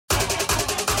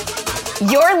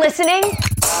You're listening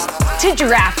to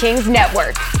DraftKings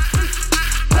Network.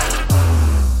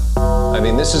 I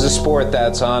mean, this is a sport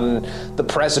that's on the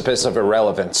precipice of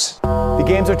irrelevance. The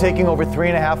games are taking over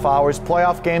 3.5 hours.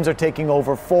 Playoff games are taking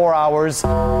over 4 hours.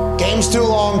 Game's too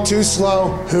long, too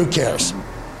slow. Who cares?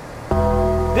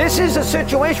 This is a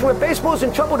situation where baseball's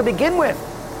in trouble to begin with.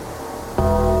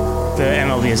 The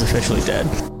MLB is officially dead.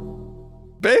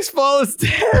 Baseball is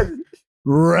dead.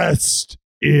 Rest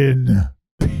in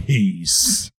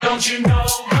peace. Don't you know,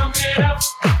 pump it up.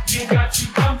 You got to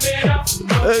pump it up.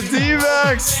 The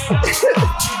D-backs. The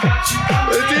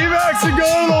D-backs are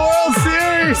going to the World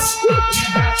Series.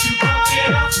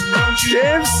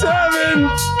 Game 7.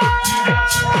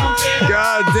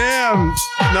 God damn.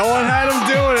 No one had him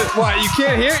doing it. What, you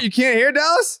can't hear? You can't hear,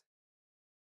 Dallas?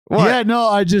 What? Yeah, no,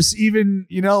 I just even,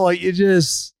 like it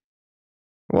just.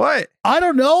 What? I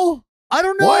don't know.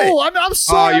 What? I'm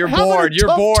sorry. Oh, you're bored.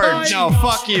 You're bored. Time. No,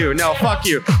 fuck you. No, fuck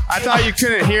you. I thought you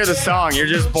couldn't hear the song. You're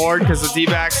just bored because the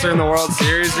D-backs are in the World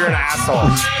Series. You're an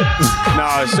asshole.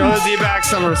 No, show the D-backs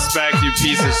some respect, you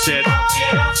piece of shit.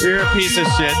 You're a piece of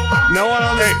shit. No one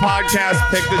on this podcast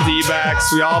picked the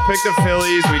D-backs. We all picked the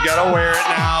Phillies. We gotta wear it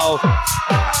now.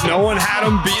 No one had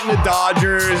them beating the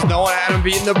Dodgers. No one had them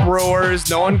beating the Brewers.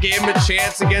 No one gave them a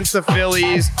chance against the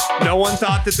Phillies. No one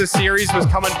thought that the series was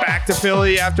coming back to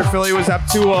Philly after Philly was up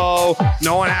 2-0.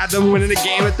 No one had them winning a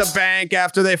game at the bank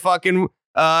after they fucking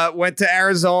went to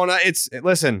Arizona.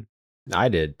 Listen. I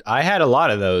did. I had a lot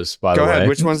of those, by the way. Go ahead.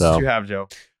 Which ones did you have, Joe?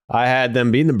 I had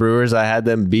them beating the Brewers. I had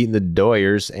them beating the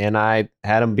Doyers, and I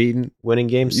had them winning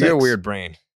game 6. You got a weird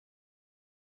brain.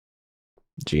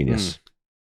 Genius.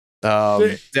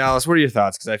 Dallas, what are your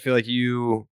thoughts? Because I feel like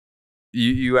you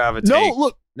have a take. No,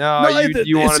 look.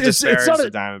 You want to disparage the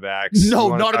Diamondbacks.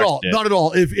 No, not at all. Shit. Not at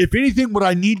all. If anything,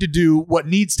 what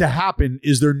needs to happen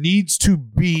is there needs to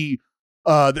be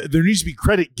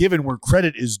credit given where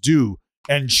credit is due.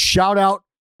 And shout out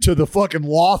to the fucking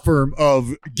law firm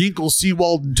of Ginkle,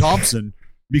 Seawald, and Thompson,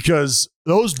 because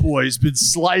those boys been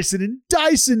slicing and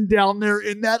dicing down there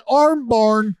in that arm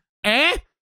barn. I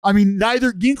mean,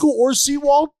 neither Ginkle or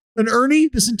Seawald and Ernie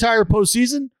this entire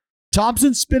postseason.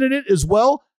 Thompson spinning it as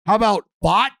well. How about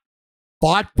Bot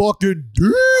fucking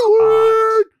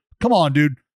Dylan? Come on,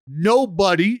 dude.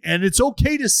 Nobody, and it's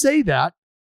okay to say that,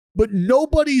 but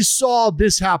nobody saw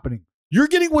this happening. You're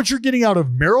getting what you're getting out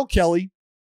of Merrill Kelly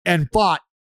and Bot,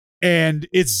 and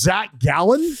it's Zach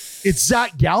Gallen. It's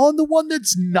Zach Gallen, the one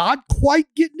that's not quite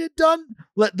getting it done.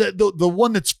 The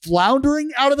one that's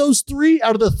floundering out of those three,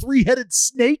 out of the three-headed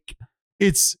snake.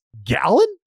 It's Gallen.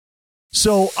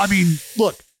 So, I mean,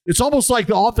 look. It's almost like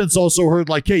the offense also heard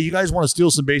like, hey, you guys want to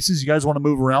steal some bases? You guys want to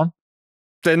move around?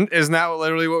 Then isn't that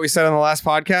literally what we said on the last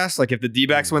podcast? Like if the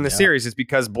D-backs win the series, it's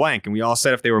because blank. And we all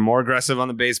said if they were more aggressive on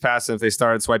the base pass and if they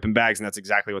started swiping bags, and that's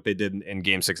exactly what they did in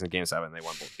game 6 and game 7. They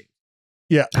won both games.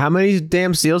 Yeah. How many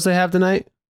damn steals they have tonight?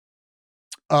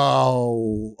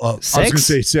 Oh, I was 6? going to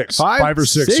say 6. 5 or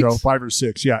 6, Joe. 5 or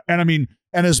 6. Yeah. And I mean,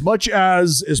 and as much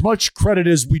credit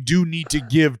as we do need to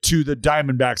give to the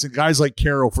Diamondbacks and guys like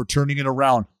Carroll for turning it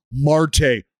around,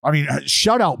 Marte. I mean,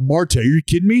 shout out Marte. Are you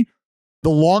kidding me? The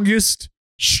longest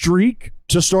streak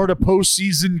to start a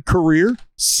postseason career,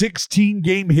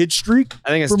 16-game hit streak. I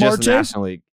think it's just the National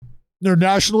League. They're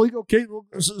National League. Okay, well,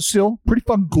 still pretty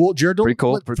fucking cool. Jared, don't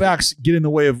let facts get in the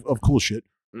way of cool shit.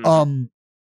 Mm.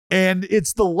 And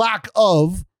it's the lack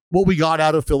of what we got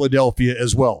out of Philadelphia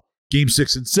as well. Game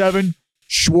 6 and 7,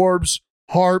 Schwartz,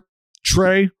 Harp,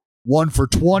 Trey, 1 for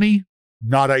 20.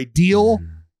 Not ideal.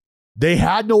 They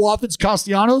had no offense.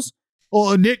 Castellanos.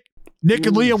 Oh, Nick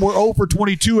and Liam were 0 for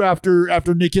 22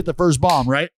 after Nick hit the first bomb,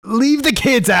 right? Leave the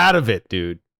kids out of it,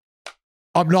 dude.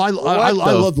 No, I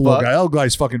love the little guy. That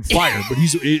guy's fucking fire, but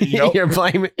he's you're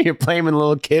blaming the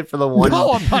little kid for the one.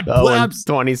 No, I'm not blaming.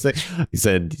 26.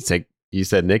 You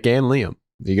said Nick and Liam.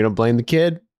 You're gonna blame the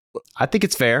kid? I think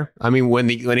it's fair. I mean, when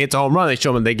he hits a home run,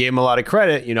 they gave him a lot of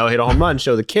credit. Hit a home run,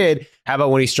 show the kid. How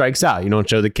about when he strikes out? You don't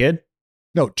show the kid?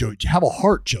 No, Joe, have a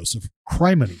heart, Joseph.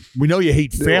 Criminy. We know you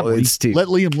hate family. Let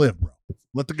Liam live, bro.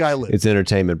 Let the guy live. It's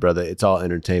entertainment, brother. It's all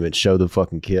entertainment. Show the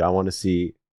fucking kid. I want to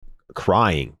see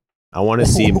crying. I want to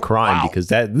see him crying because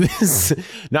this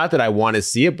not that I want to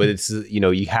see it, but it's,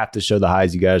 you have to show the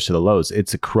highs, you got to show the lows.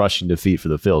 It's a crushing defeat for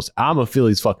the Phils. I'm a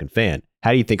Phillies fucking fan.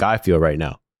 How do you think I feel right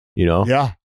now?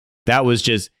 Yeah. That was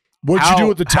just. What'd you do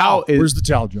with the towel? Where's the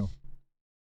towel, Joe?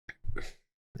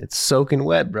 It's soaking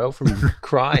wet, bro, from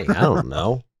crying. I don't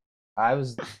know. I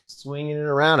was swinging it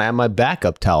around. I had my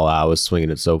backup towel. I was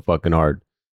swinging it so fucking hard.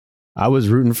 I was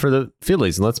rooting for the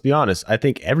Phillies. And let's be honest, I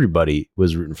think everybody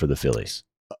was rooting for the Phillies.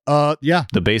 yeah,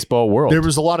 the baseball world. there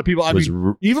was a lot of people. I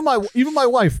mean, even my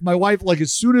wife, like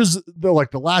as soon as the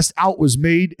last out was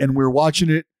made and we were watching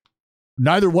it,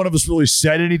 neither one of us really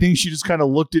said anything. She just kind of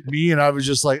looked at me and I was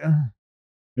just like,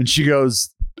 and she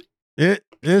goes,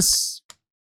 this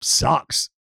sucks.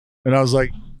 And I was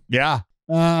like, yeah,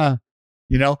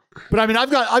 you know, but I mean, I've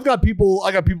got people,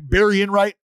 Barry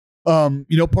Enright,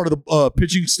 you know, part of the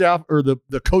pitching staff or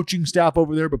the coaching staff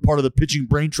over there, but part of the pitching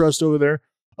brain trust over there.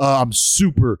 I'm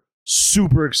super,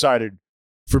 super excited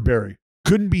for Barry.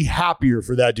 Couldn't be happier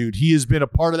for that dude. He has been a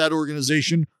part of that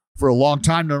organization for a long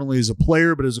time, not only as a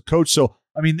player, but as a coach. So,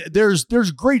 I mean, there's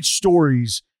great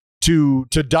stories to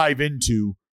dive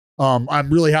into.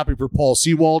 I'm really happy for Paul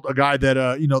Sewald, a guy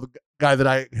that, you know, the guy that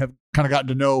I have kind of gotten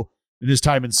to know in his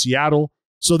time in Seattle.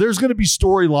 So there's going to be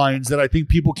storylines that I think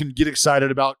people can get excited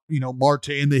about, you know, Marte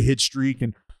and the hit streak.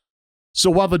 And so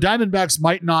while the Diamondbacks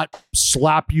might not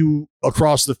slap you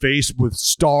across the face with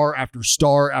star after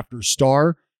star after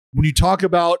star, when you talk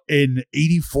about an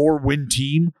 84-win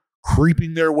team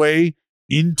creeping their way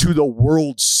into the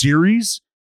World Series,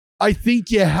 I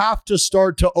think you have to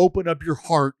start to open up your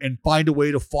heart and find a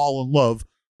way to fall in love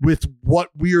with what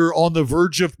we're on the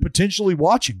verge of potentially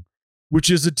watching, which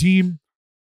is a team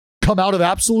come out of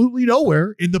absolutely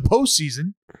nowhere in the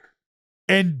postseason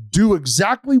and do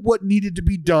exactly what needed to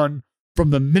be done from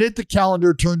the minute the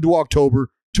calendar turned to October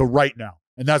to right now.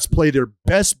 And that's play their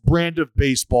best brand of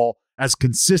baseball as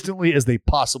consistently as they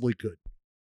possibly could.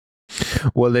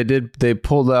 Well, they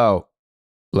pulled out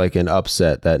like an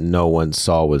upset that no one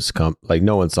saw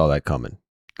no one saw that coming.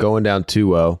 Going down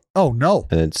 2-0. Oh, no.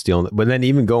 And then stealing, but then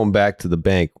even going back to the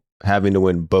bank, having to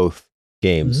win both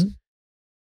games. Mm-hmm.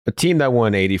 A team that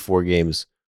won 84 games,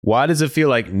 why does it feel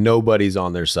like nobody's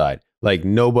on their side? Like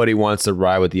nobody wants to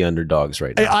ride with the underdogs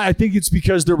right now. I think it's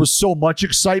because there was so much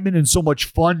excitement and so much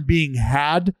fun being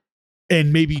had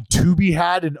and maybe to be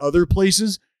had in other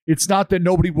places. It's not that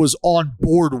nobody was on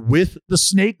board with the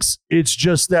Snakes. It's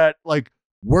just that, like,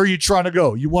 where are you trying to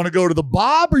go? You want to go to the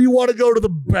Bob or you want to go to the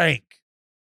bank?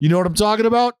 You know what I'm talking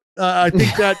about? I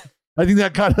think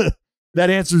that kind of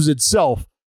that answers itself.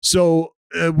 So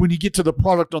when you get to the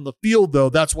product on the field, though,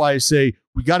 that's why I say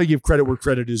we got to give credit where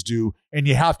credit is due, and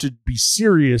you have to be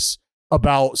serious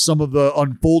about some of the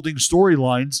unfolding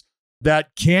storylines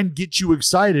that can get you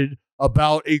excited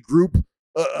about a group,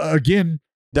 again,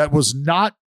 that was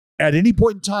not at any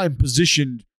point in time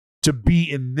positioned to be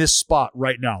in this spot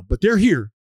right now. But they're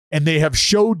here, and they have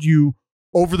showed you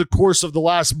over the course of the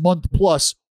last month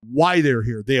plus why they're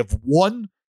here. They have won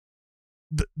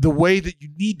the way that you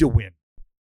need to win.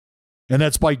 And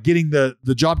that's by getting the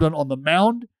job done on the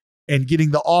mound and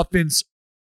getting the offense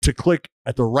to click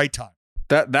at the right time.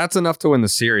 That's enough to win the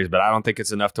series, but I don't think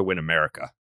it's enough to win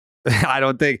America.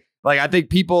 I think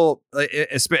people,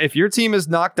 if your team is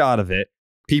knocked out of it,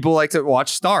 people like to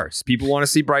watch stars. People want to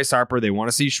see Bryce Harper. They want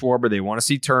to see Schwarber. They want to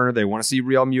see Turner. They want to see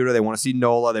Real Muta. They want to see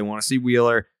Nola. They want to see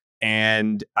Wheeler.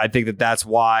 And I think that's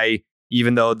why,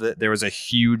 even though there was a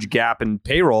huge gap in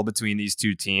payroll between these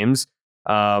two teams,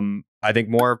 I think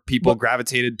more people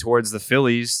gravitated towards the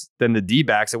Phillies than the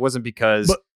D-backs. It wasn't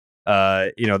because,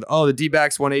 the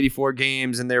D-backs won 84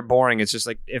 games and they're boring. It's just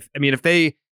like, if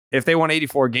they won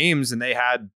 84 games and they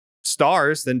had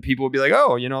stars, then people would be like,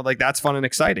 oh, that's fun and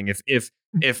exciting.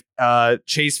 If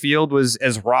Chase Field was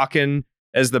as rocking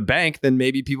as the bank, then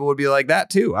maybe people would be like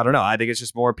that too. I don't know. I think it's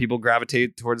just more people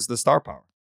gravitate towards the star power.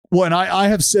 Well, and I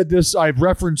have said this, I've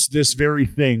referenced this very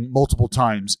thing multiple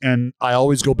times, and I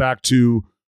always go back to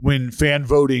when fan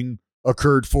voting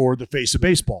occurred for the face of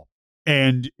baseball.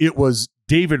 And it was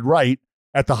David Wright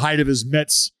at the height of his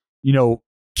Mets,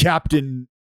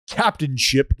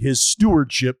 captainship, his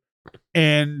stewardship,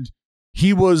 and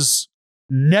he was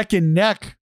neck and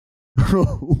neck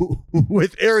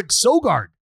with Eric Sogard,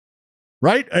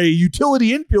 right? A utility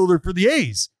infielder for the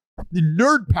A's, the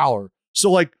nerd power.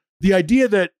 So like the idea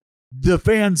that the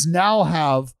fans now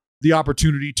have the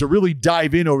opportunity to really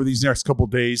dive in over these next couple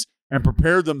of days and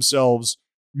prepare themselves,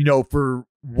 for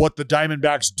what the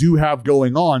Diamondbacks do have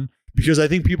going on, because I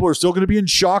think people are still going to be in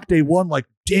shock day one, like,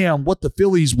 damn, what the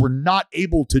Phillies were not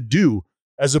able to do,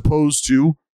 as opposed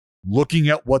to looking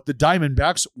at what the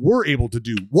Diamondbacks were able to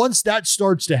do. Once that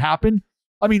starts to happen,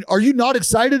 I mean, are you not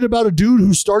excited about a dude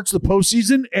who starts the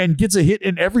postseason and gets a hit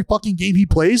in every fucking game he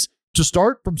plays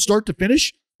from start to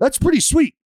finish? That's pretty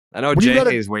sweet. I know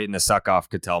Jay is waiting to suck off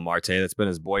Ketel Marte. That's been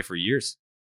his boy for years.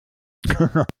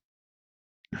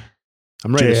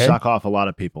 I'm ready to suck off a lot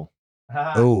of people.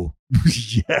 Oh,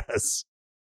 yes.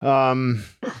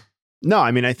 No,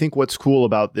 I mean, I think what's cool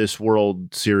about this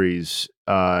World Series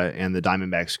and the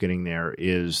Diamondbacks getting there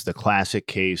is the classic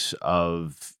case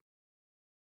of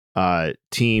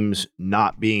teams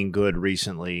not being good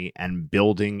recently and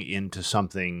building into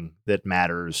something that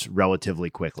matters relatively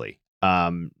quickly.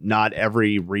 Not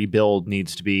every rebuild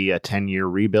needs to be a 10-year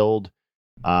rebuild.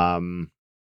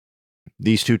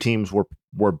 These two teams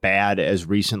were bad as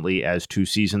recently as 2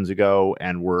 seasons ago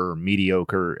and were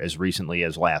mediocre as recently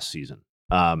as last season.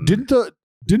 Didn't the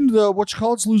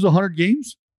whatchamacallits lose 100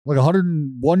 games? Like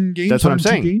 101 games? That's what I'm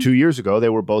saying. Games? 2 years ago, they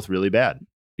were both really bad.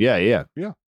 Yeah.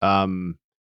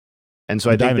 And so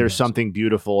I think there's something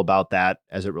beautiful about that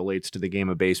as it relates to the game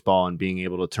of baseball and being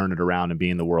able to turn it around and be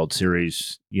in the World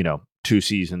Series, 2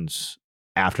 seasons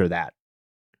after that.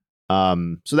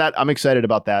 So that I'm excited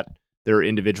about that. There are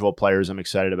individual players I'm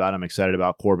excited about. I'm excited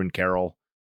about Corbin Carroll,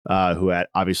 who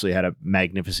obviously had a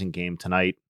magnificent game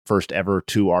tonight. First ever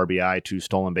 2 RBI, 2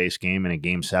 stolen base game in a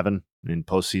Game 7 in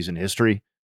postseason history.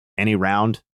 Any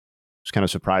round. I was kind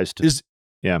of surprised.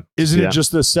 Isn't it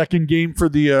just the second game for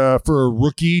for a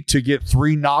rookie to get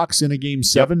 3 knocks in a Game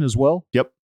 7 as well?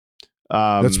 Yep.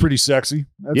 That's pretty sexy.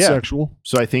 That's sexual.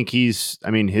 So I think his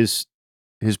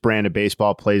brand of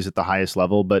baseball plays at the highest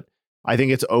level, but I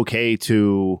think it's okay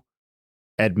to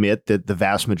admit that the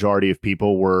vast majority of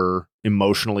people were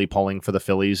emotionally pulling for the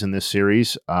Phillies in this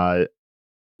series.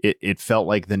 It felt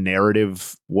like the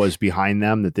narrative was behind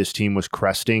them, that this team was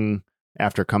cresting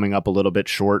after coming up a little bit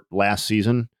short last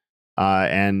season.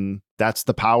 And that's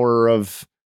the power of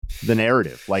the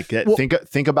narrative. Like,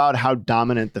 think about how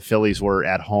dominant the Phillies were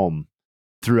at home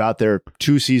throughout their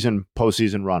 2-season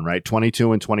postseason run, right?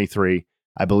 22 and 23.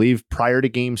 I believe prior to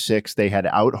Game 6, they had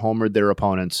out-homered their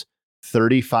opponents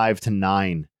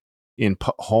 35-9 in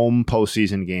home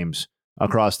postseason games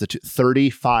across the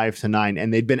 35-9,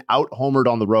 and they'd been out-homered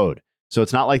on the road. So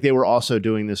it's not like they were also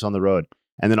doing this on the road.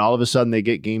 And then all of a sudden they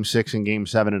get Game 6 and Game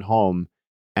 7 at home,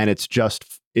 and it's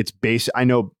basic. I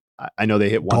know they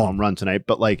hit 1 home run tonight,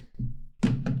 but like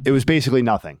it was basically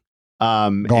nothing.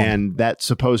 And that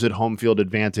supposed home field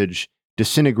advantage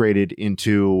disintegrated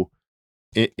into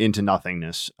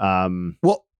nothingness.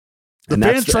 The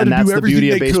fans try to do everything the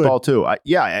beauty of they baseball could. too.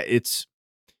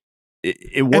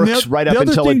 It works right up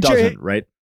until it doesn't. Right.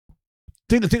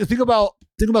 Think about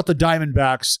the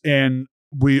Diamondbacks, and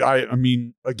I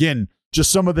mean, again,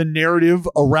 just some of the narrative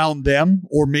around them,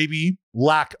 or maybe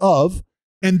lack of,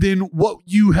 and then what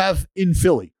you have in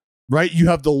Philly, right? You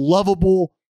have the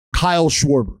lovable Kyle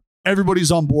Schwarber.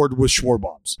 Everybody's on board with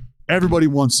Schwarbombs. Everybody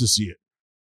wants to see it.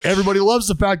 Everybody loves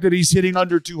the fact that he's hitting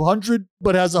under 200,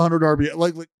 but has 100 RBI.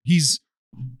 Like he's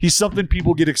something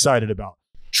people get excited about.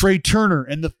 Trey Turner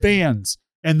and the fans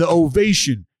and the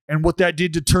ovation and what that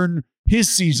did to turn his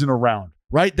season around,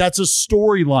 right? That's a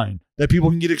storyline that people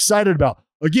can get excited about.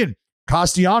 Again,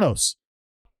 Castellanos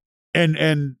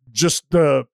and just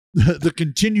the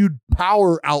continued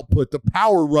power output, the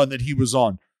power run that he was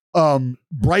on.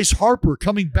 Bryce Harper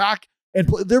coming back and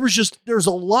there's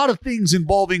a lot of things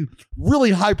involving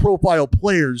really high profile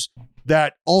players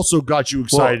that also got you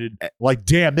excited. Well, like,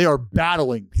 damn, they are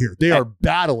battling here. They are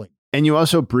battling. And you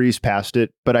also breezed past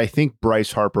it, but I think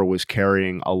Bryce Harper was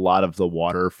carrying a lot of the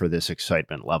water for this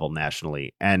excitement level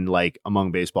nationally and like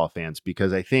among baseball fans,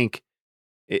 because I think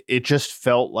it just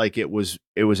felt like it was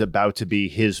about to be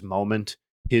his moment,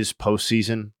 his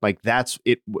postseason. Like that's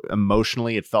it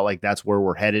emotionally. It felt like that's where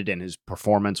we're headed. And his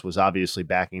performance was obviously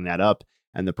backing that up.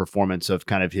 And the performance of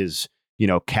kind of his,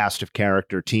 cast of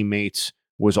character teammates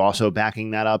was also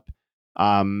backing that up.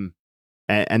 And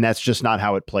that's just not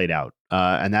how it played out.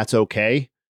 And that's okay.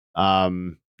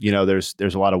 There's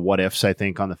a lot of what ifs, I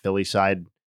think, on the Philly side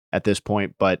at this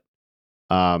point, but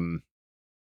I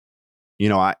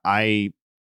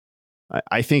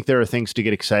think there are things to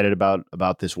get excited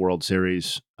about this World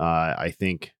Series. I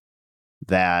think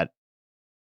that,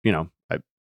 I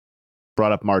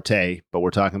brought up Marte, but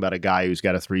we're talking about a guy who's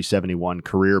got a 371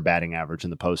 career batting average in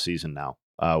the postseason now,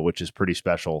 which is pretty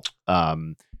special.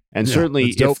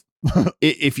 Certainly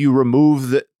if you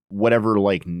remove whatever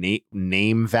like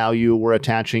name value we're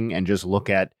attaching and just look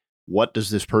at what does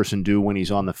this person do when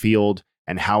he's on the field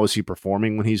and how is he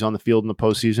performing when he's on the field in the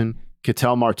postseason,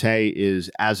 Ketel Marte is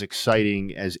as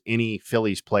exciting as any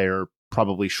Phillies player,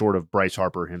 probably short of Bryce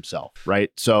Harper himself,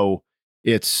 right? So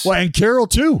it's and Carroll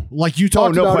too, like you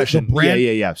talked about. No question. The brand,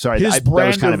 yeah. Sorry, that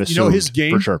was kind of assumed, his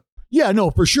game for sure. Yeah, no,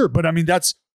 for sure. But I mean,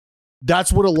 that's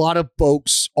what a lot of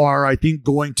folks are, I think,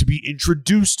 going to be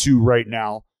introduced to right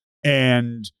now,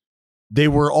 and they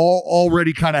were all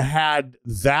already kind of had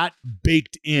that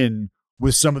baked in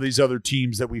with some of these other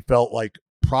teams that we felt like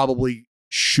probably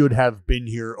should have been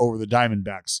here over the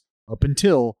Diamondbacks up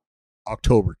until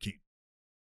October came.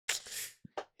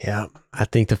 Yeah, I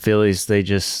think the Phillies, they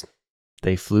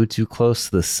flew too close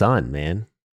to the sun, man.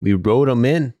 We rode them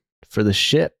in. for the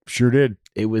ship. Sure did.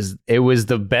 It was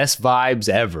the best vibes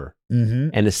ever. Mm-hmm.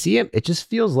 And to see him, it just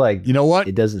feels like, you know what?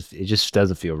 It just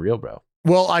doesn't feel real, bro.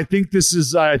 Well, I think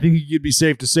I think you'd be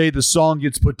safe to say the song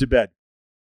gets put to bed.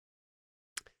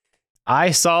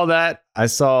 I saw that. I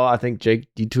think Jake,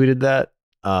 you tweeted that.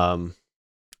 I'm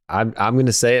going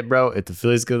to say it, bro. If the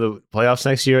Phillies go to the playoffs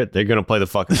next year, they're going to play the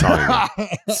fucking song again.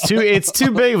 It's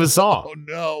too big of a song. Oh,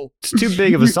 no. It's too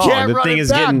big of a song. The thing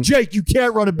is getting... Jake, you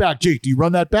can't run it back. Jake, do you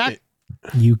run that back?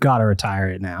 You got to retire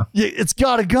it now. Yeah, it's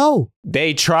got to go.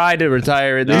 They tried to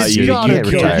retire it. You can't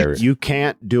retire it. You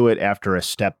can't do it after a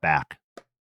step back.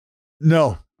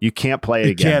 No. You can't play it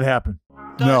again. It can't happen.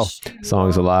 No.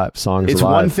 Song's alive. It's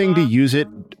one thing to use it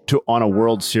on a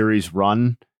World Series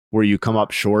run where you come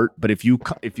up short, but if you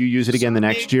use it again the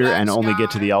next year and only get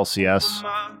to the LCS,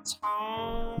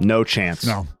 no chance.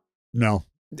 No.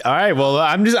 All right. Well,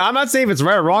 I'm not saying if it's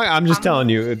right or wrong. I'm just telling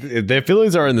you, if the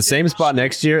Phillies are in the same spot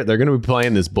next year, they're going to be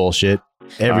playing this bullshit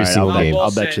every single game.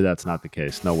 I'll bet you that's not the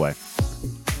case. No way.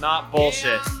 Not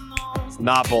bullshit. It's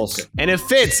not bullshit. And it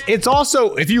fits. It's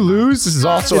also, if you lose, this is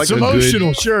also it's like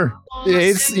emotional. Sure.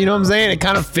 It's, you know what I'm saying? It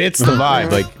kind of fits the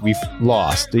vibe. Like, we've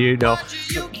lost. You know,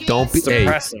 don't be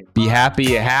be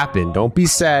happy it happened. Don't be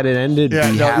sad it ended.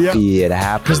 Happy it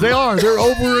happened. Because they're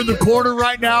over in the corner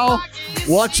right now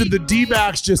watching the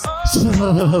D-backs just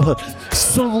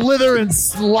slither and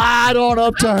slide on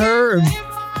up to her and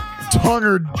tongue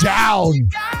her down.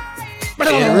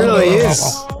 It really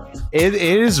is. It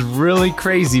is really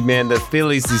crazy, man. The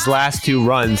Phillies, these last two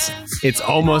runs, it's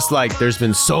almost like there's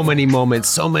been so many moments,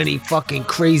 so many fucking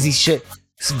crazy shit,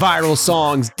 viral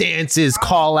songs, dances,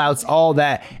 call outs, all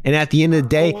that. And at the end of the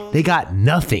day, they got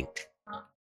nothing.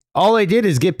 All they did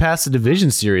is get past the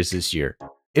division series this year.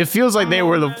 It feels like they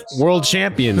were the world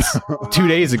champions 2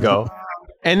 days ago.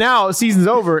 And now the season's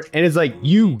over, and it's like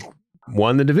you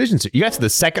won the division series. You got to the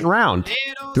second round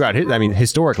throughout. I mean,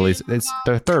 historically, it's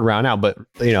the third round now, but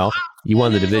you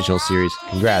won the divisional series.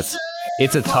 Congrats.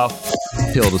 It's a tough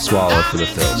pill to swallow for the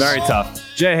Phils. Very tough.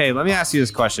 Jay, hey, let me ask you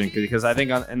this question because I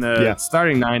think in the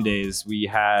starting 9 days we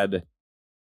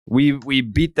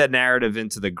beat that narrative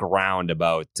into the ground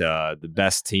about the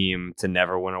best team to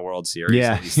never win a World Series.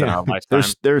 Yeah.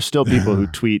 There's still people who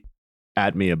tweet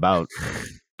at me about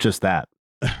just that.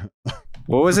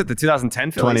 What was it? The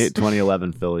 2010 Phillies?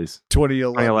 2011 Phillies.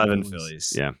 2011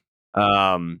 Phillies. Yeah.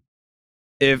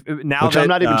 Which I'm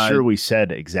not even sure we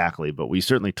said exactly, but we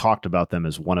certainly talked about them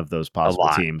as one of those possible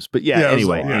teams. But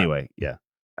anyway.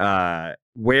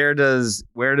 Where does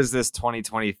this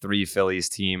 2023 Phillies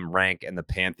team rank in the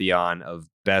pantheon of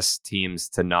best teams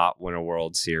to not win a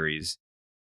World Series?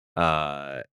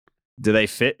 Do they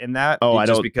fit in that? Because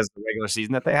of the regular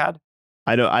season that they had?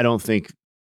 I don't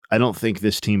think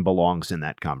this team belongs in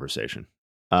that conversation.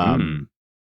 I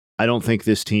don't think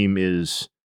this team is,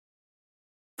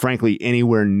 frankly,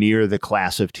 anywhere near the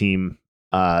class of team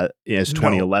as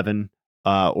 2011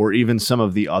 or even some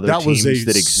of the other teams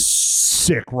that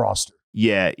sick roster.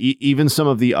 Yeah, even some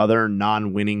of the other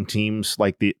non-winning teams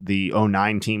like the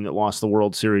 2009 team that lost the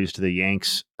World Series to the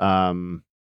Yanks.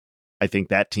 I think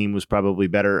that team was probably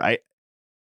better. I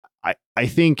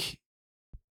think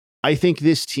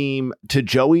this team, to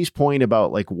Joey's point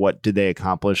about like what did they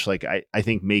accomplish, like I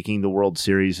think making the World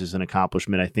Series is an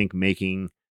accomplishment. I think making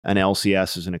an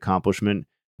LCS is an accomplishment.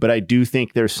 But I do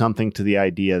think there's something to the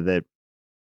idea that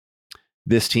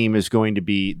this team is going to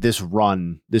be, this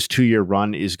 2-year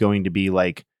run is going to be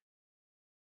like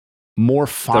more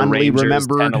fondly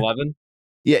remembered. 10-11?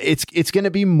 Yeah, it's going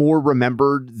to be more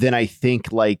remembered than I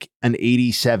think like an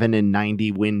 87 and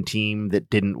 90 win team that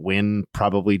didn't win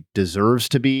probably deserves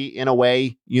to be in a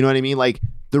way. You know what I mean? Like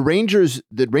the Rangers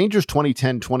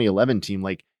 2010-2011 team,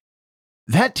 like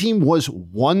that team was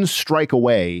one strike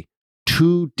away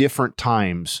 2 different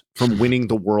times from winning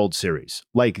the World Series.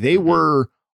 Like they were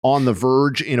on the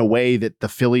verge in a way that the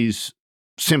Phillies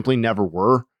simply never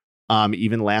were,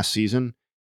 even last season.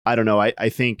 I don't know. I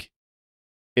think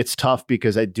it's tough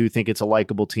because I do think it's a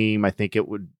likable team. I think it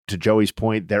would, to Joey's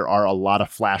point, there are a lot of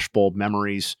flashbulb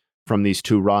memories from these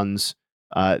 2 runs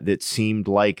that seemed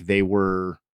like they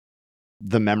were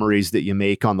the memories that you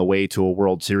make on the way to a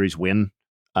World Series win.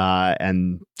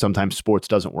 And sometimes sports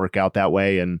doesn't work out that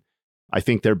way. And I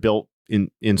think they're built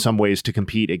in some ways to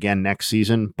compete again next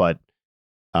season. But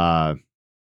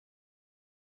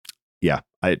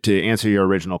to answer your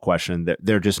original question,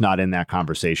 they're just not in that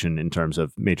conversation in terms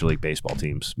of Major League Baseball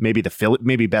teams. Maybe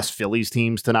maybe best Phillies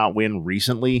teams to not win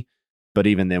recently, but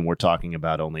even then we're talking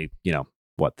about only, the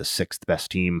 6th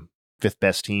best team, 5th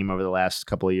best team over the last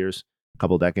couple of years,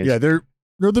 couple of decades. Yeah, they're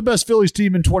the best Phillies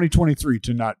team in 2023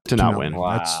 to not win.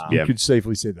 Wow. You could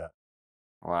safely say that.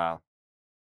 Wow.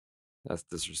 That's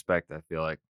disrespect, I feel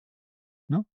like.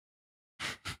 No.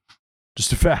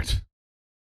 Just a fact.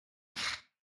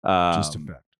 Just a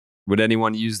fact. Would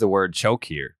anyone use the word choke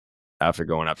here after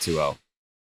going up 2-0?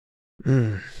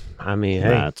 I mean,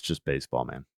 Nah, it's just baseball,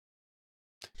 man.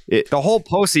 The whole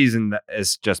postseason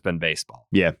has just been baseball.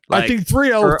 Yeah. I think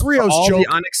 3-0 for all choke.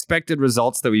 the unexpected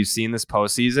results that we've seen this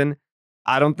postseason,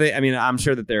 I'm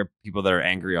sure that there are people that are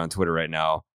angry on Twitter right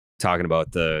now talking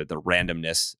about the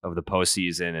randomness of the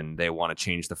postseason and they want to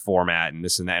change the format and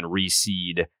this and that and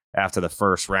reseed after the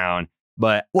first round.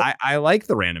 But I like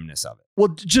the randomness of it. Well,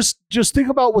 just think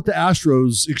about what the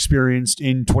Astros experienced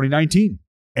in 2019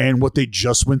 and what they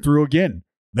just went through again.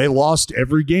 They lost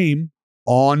every game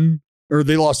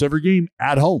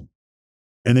at home.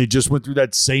 And they just went through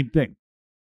that same thing.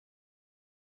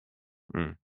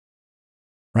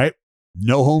 Right?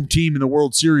 No home team in the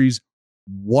World Series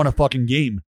won a fucking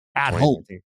game at home.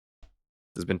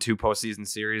 There's been 2 postseason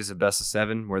series of best of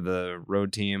 7 where the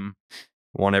road team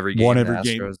won every game. The Astros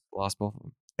game. lost both of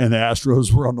them. And the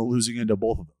Astros were on the losing end of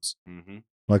both of those. Mm-hmm.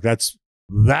 Like that's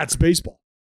baseball.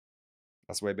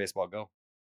 That's the way baseball go.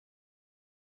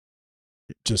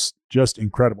 Just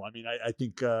incredible. I mean, I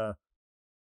think,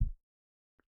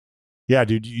 yeah,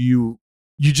 dude, you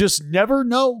just never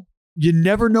know. You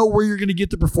never know where you're going to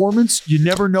get the performance. You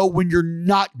never know when you're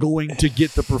not going to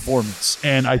get the performance.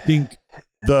 And I think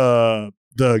the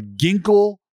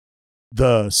Ginkel,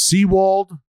 the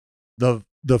Seawald,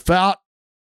 the Fat,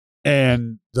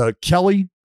 and the Kelly,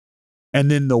 and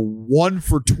then the 1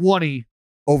 for 20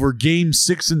 over game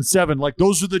 6 and 7. Like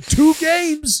those are the 2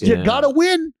 games you got to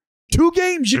win. 2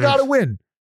 games you got to win.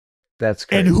 That's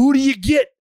crazy. And who do you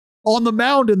get on the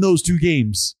mound in those 2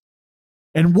 games?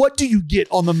 And what do you get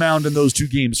on the mound in those 2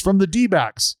 games from the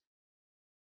D-backs?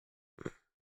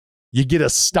 You get a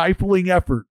stifling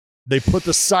effort. They put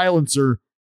the silencer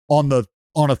on a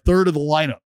third of the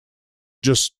lineup.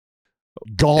 Just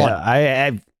gone.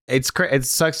 Yeah, it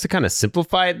sucks to kind of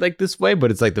simplify it like this way, but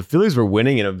it's like the Phillies were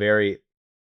winning in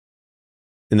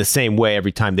the same way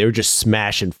every time. They were just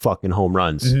smashing fucking home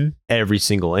runs every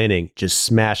single inning, just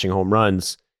smashing home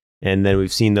runs. And then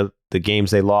we've seen the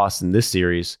games they lost in this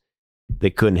series. They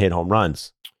couldn't hit home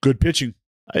runs. Good pitching.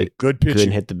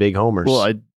 Couldn't hit the big homers.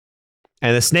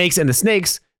 And the Snakes,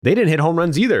 they didn't hit home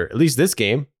runs either. At least this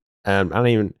game. I don't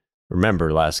even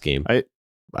remember last game. I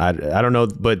don't know,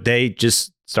 but they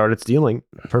just started stealing.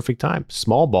 Perfect time.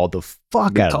 Small ball the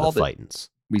fuck out of the Titans.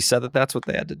 We said that that's what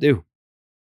they had to do.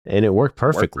 And it worked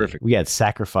perfectly. We had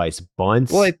sacrifice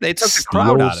bunts. Well, they took the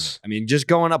crowd out of it. I mean, just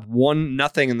going up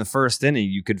 1-0 in the first inning,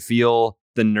 you could feel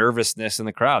the nervousness in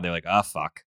the crowd. They're like, oh,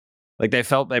 fuck. Like they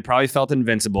probably felt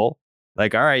invincible.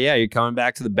 Like, all right, yeah, you're coming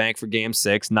back to the bank for game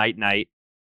 6, night.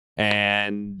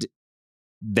 And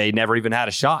they never even had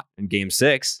a shot in game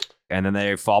 6. And then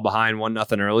they fall behind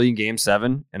 1-0 early in game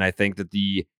 7. And I think that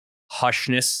the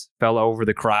hushness fell over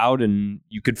the crowd and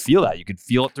you could feel that. You could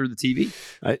feel it through the TV.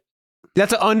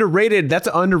 That's an underrated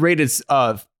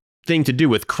thing to do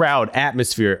with crowd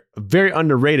atmosphere. Very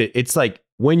underrated. It's like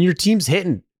when your team's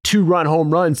hitting 2-run home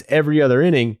runs every other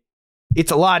inning,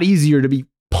 it's a lot easier to be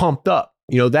pumped up.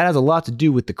 You know, that has a lot to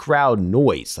do with the crowd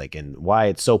noise, like, and why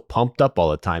it's so pumped up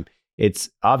all the time. It's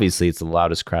obviously the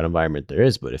loudest crowd environment there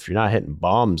is, but if you're not hitting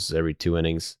bombs every 2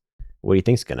 innings, what do you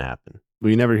think's going to happen? Well,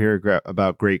 you never hear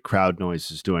about great crowd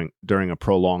noises during a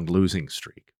prolonged losing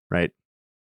streak, right?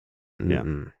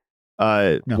 Mm-hmm.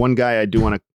 Yeah. One guy I do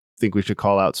want to think we should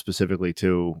call out specifically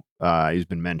too, he's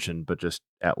been mentioned, but just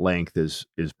at length is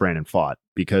Brandon Pfaadt,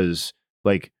 because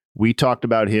like we talked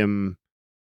about him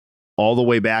all the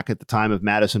way back at the time of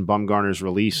Madison Bumgarner's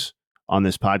release on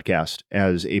this podcast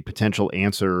as a potential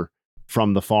answer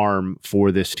from the farm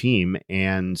for this team.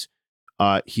 And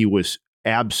he was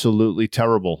absolutely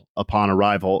terrible upon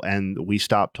arrival, and we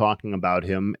stopped talking about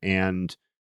him, and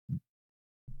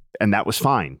that was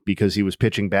fine because he was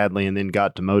pitching badly and then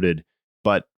got demoted.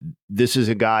 But this is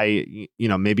a guy, you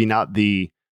know, maybe not the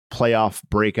playoff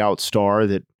breakout star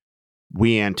that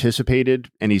we anticipated,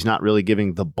 and he's not really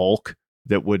giving the bulk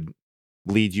that would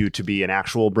lead you to be an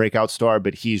actual breakout star,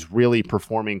 but he's really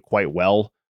performing quite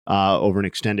well over an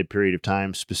extended period of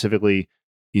time. Specifically,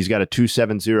 he's got a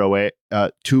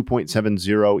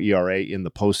 2.70 ERA in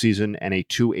the postseason and a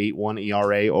 2.81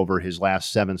 ERA over his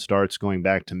last 7 starts going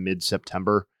back to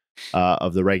mid-September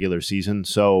of the regular season.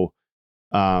 So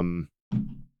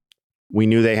we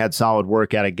knew they had solid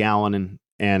work out of Gallen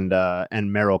and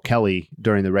Merrill Kelly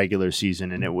during the regular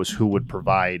season, and it was who would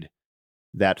provide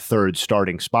that third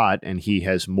starting spot, and he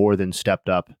has more than stepped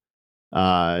up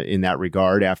in that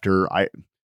regard. He and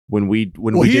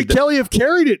Kelly have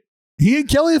carried it.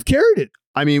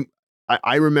 I mean,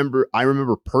 I remember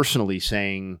personally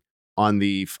saying on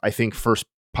the, I think, first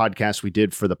podcast we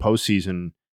did for the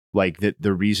postseason, like that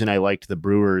the reason I liked the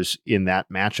Brewers in that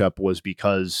matchup was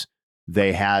because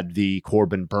they had the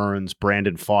Corbin Burns,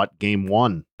 Brandon Pfaadt game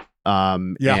 1.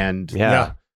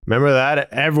 Yeah. Remember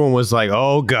that? Everyone was like,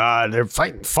 oh, God, they're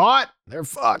fighting Pfaadt. They're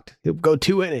fucked. He'll go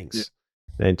 2 innings.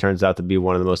 Yeah. And it turns out to be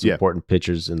one of the most important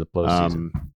pitchers in the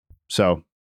postseason. So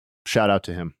shout out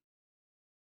to him.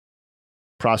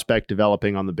 Prospect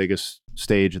developing on the biggest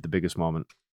stage at the biggest moment.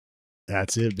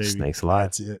 That's it, baby. Snakes alive.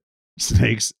 That's it.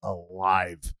 Snakes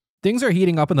alive. Things are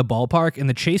heating up in the ballpark, and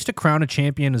the chase to crown a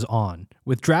champion is on.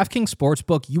 With DraftKings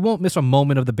Sportsbook, you won't miss a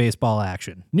moment of the baseball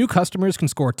action. New customers can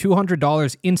score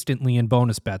 $200 instantly in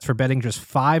bonus bets for betting just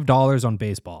 $5 on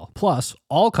baseball. Plus,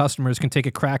 all customers can take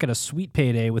a crack at a sweet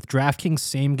payday with DraftKings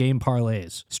same-game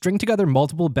parlays. String together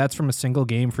multiple bets from a single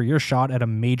game for your shot at a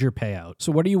major payout.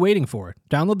 So what are you waiting for?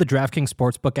 Download the DraftKings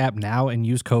Sportsbook app now and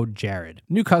use code JARED.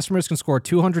 New customers can score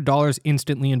 $200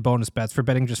 instantly in bonus bets for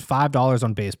betting just $5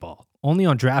 on baseball. Only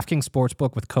on DraftKings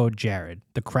Sportsbook with code JARED.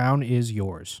 The crown is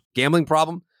yours. Gambling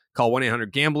problem? Call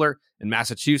 1-800-GAMBLER. In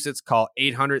Massachusetts, call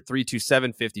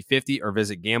 800-327-5050 or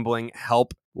visit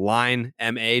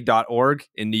gamblinghelplinema.org.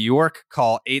 In New York,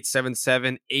 call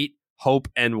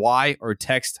 877-8-HOPE-NY or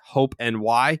text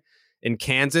HOPE-NY. In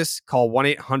Kansas, call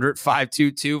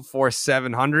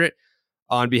 1-800-522-4700.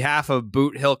 On behalf of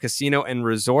Boot Hill Casino and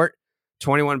Resort,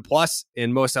 21 plus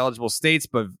in most eligible states,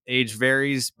 but age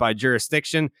varies by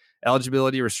jurisdiction.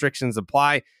 Eligibility restrictions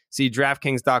apply. See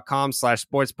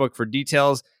DraftKings.com/sportsbook for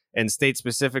details and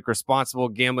state-specific responsible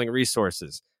gambling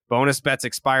resources. Bonus bets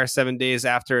expire 7 days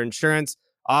after insurance,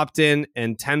 opt-in,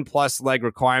 and 10-plus leg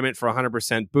requirement for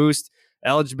 100% boost.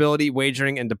 Eligibility,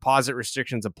 wagering, and deposit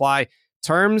restrictions apply.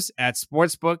 Terms at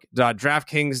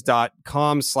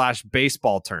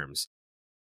sportsbook.draftkings.com/baseball terms.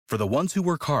 For the ones who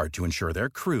work hard to ensure their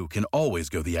crew can always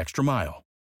go the extra mile,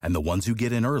 and the ones who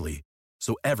get in early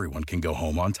so everyone can go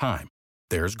home on time,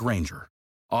 there's Grainger,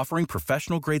 offering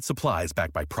professional-grade supplies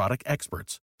backed by product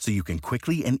experts so you can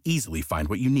quickly and easily find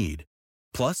what you need.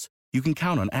 Plus, you can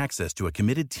count on access to a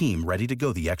committed team ready to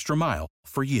go the extra mile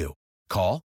for you.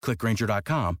 Call, click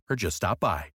Grainger.com, or just stop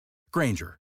by.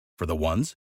 Grainger, for the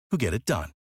ones who get it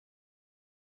done.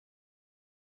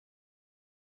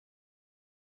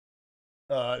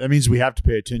 That means we have to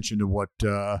pay attention to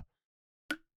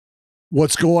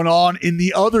what's going on in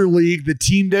the other league. The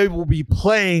team day will be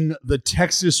playing the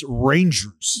Texas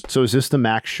Rangers. So is this the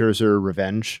Max Scherzer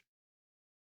revenge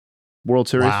World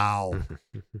Series? Wow.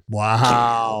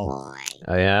 Wow.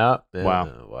 Oh, yeah.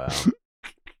 Wow. Wow.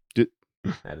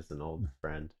 That is an old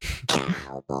friend.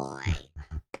 That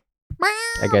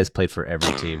guy's played for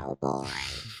every team.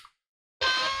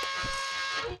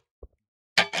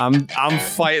 I'm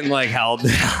fighting like hell,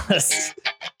 Dallas.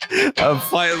 I'm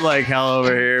fighting like hell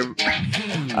over here.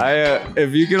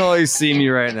 If you could only see me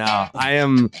right now, I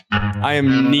am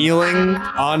kneeling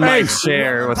on my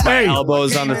chair with my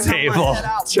elbows on the table,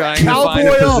 trying to find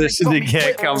a position to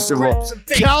get comfortable.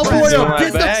 Cowboy up,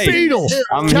 get the fetal.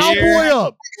 I'm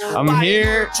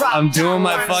here. I'm doing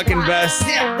my fucking best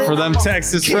for them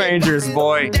Texas Rangers,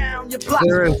 boy.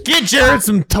 Get Jared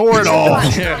some Toradol.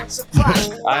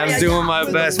 I'm doing my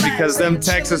best because them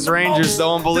Texas Rangers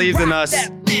don't believe in us.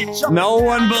 No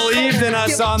one believed in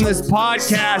us on this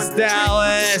podcast,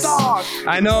 Dallas.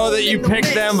 I know that you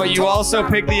picked them, but you also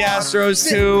picked the Astros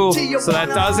too, so that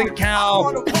doesn't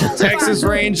count. Texas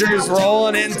Rangers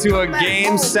rolling into a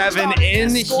Game 7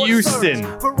 in Houston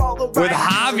with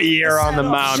Javier on the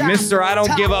mound. Mr. I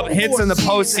don't give up hits in the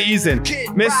postseason.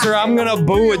 Mr. I'm going to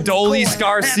boo Adolis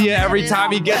Garcia every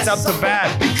time he gets up to bat.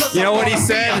 You know what he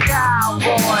said?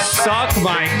 Suck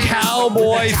my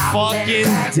cowboy fucking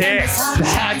dick.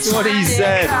 That's what he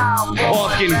said.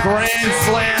 Fucking grand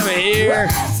slam here,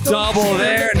 double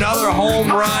there, another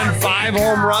home run, 5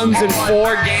 home runs in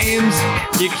 4 games.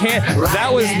 You can't.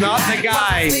 That was not the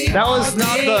guy. That was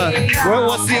not the.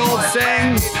 What's the old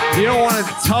saying? You don't want to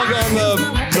tug on the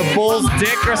bull's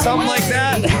dick or something like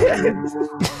that.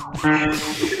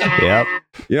 Yep.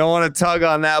 You don't want to tug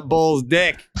on that bull's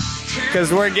dick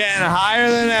because we're getting higher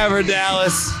than ever,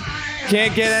 Dallas.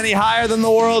 Can't get any higher than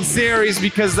the World Series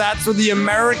because that's where the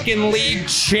American League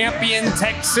champion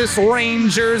Texas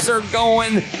Rangers are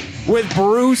going with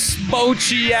Bruce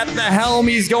Bochy at the helm.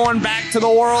 He's going back to the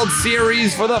World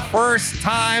Series for the first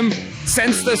time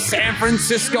since the San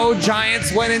Francisco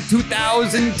Giants went in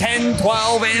 2010,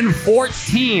 12, and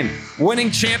 14,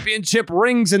 winning championship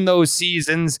rings in those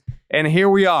seasons. And here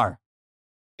we are.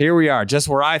 Here we are, just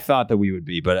where I thought that we would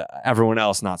be, but everyone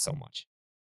else not so much.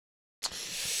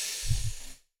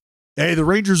 Hey, the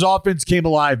Rangers offense came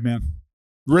alive, man.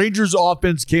 Rangers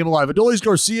offense came alive. Adolis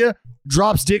Garcia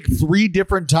drops dick 3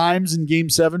 different times in Game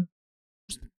 7.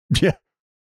 Yeah,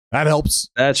 that helps.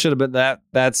 That should have been that.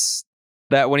 That's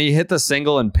that when he hit the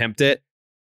single and pimped it.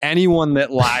 Anyone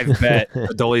that live bet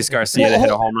Adolis Garcia to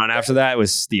hit a home run after that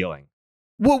was stealing.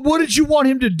 What did you want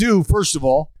him to do? First of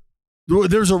all,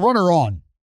 there's a runner on,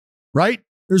 right?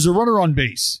 There's a runner on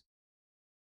base.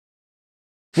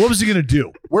 What was he going to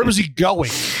do? Where was he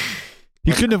going?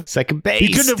 He couldn't have second base.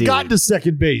 He couldn't have gotten to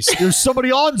second base. There's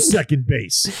somebody on second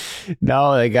base.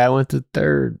 No, that guy went to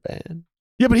third, man.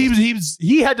 Yeah, but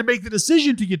he had to make the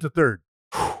decision to get to third.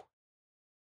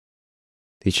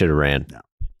 He should have ran. No.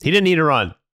 He didn't need to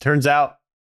run. Turns out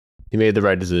he made the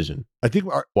right decision. I think.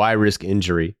 Why risk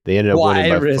injury? They ended up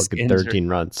winning by fucking 13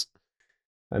 runs.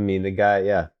 I mean, the guy,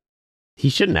 yeah. He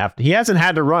shouldn't have to. He hasn't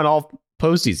had to run all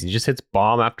postseason. He just hits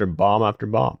bomb after bomb after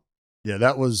bomb. Yeah,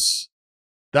 that was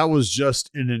just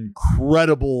an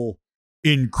incredible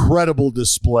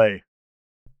display.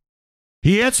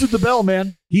 He answered the bell,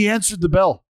 man. He answered the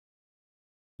bell.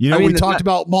 You know, we talked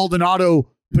about Maldonado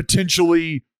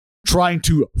potentially trying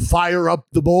to fire up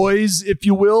the boys, if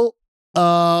you will.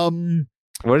 What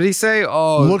did he say?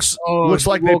 Looks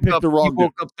like they picked the wrong. He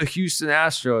woke up the Houston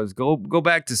Astros. Go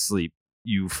back to sleep,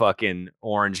 you fucking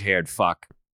orange-haired fuck.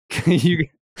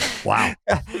 Wow.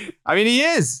 I mean, he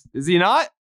is. Is he not?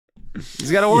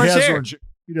 He's got orange hair.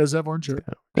 He does have orange hair.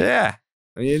 Yeah.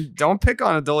 I mean, don't pick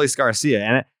on Adolis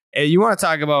Garcia. And you want to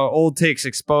talk about old takes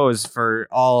exposed for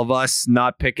all of us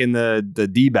not picking the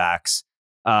D-backs.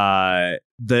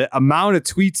 The amount of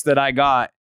tweets that I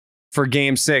got for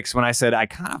Game 6 when I said I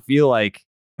kind of feel like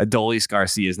Adolis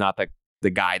Garcia is not the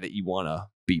guy that you want to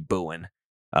be booing.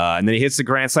 And then he hits the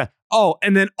grand slam. Oh,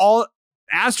 and then all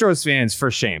Astros fans, for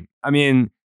shame. I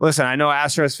mean, listen, I know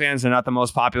Astros fans are not the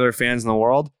most popular fans in the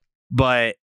world,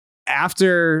 but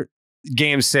after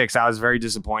Game 6, I was very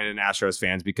disappointed in Astros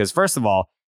fans because, first of all,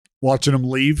 watching them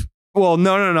leave. Well,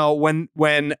 no.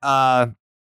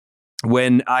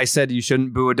 When I said you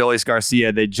shouldn't boo Adolis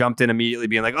Garcia, they jumped in immediately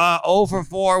being like, 0 for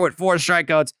 4 with 4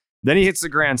 strikeouts. Then he hits the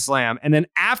grand slam. And then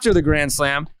after the grand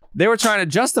slam, they were trying to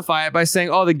justify it by saying,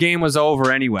 the game was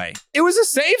over anyway. It was a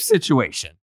save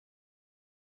situation.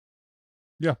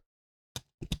 Yeah.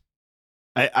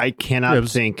 I cannot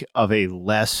think of a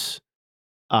less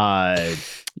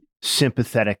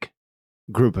sympathetic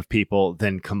group of people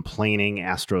than complaining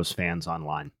Astros fans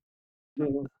online.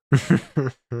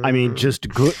 I mean, just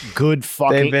good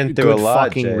fucking. They've been through a lot,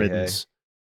 fucking Jay, riddance. Hey.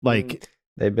 Like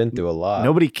they've been through a lot.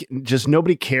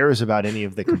 Nobody cares about any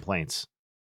of the complaints.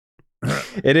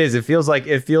 It is. It feels like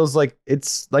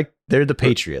it's like they're the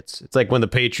Patriots. It's like when the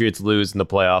Patriots lose in the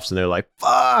playoffs and they're like,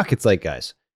 "Fuck!" It's like,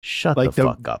 guys, shut the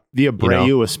fuck up. The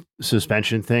Abreu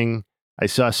suspension thing. I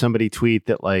saw somebody tweet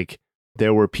that like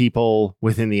there were people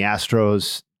within the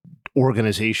Astros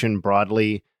organization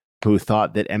broadly who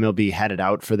thought that MLB had it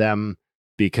out for them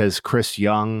because Chris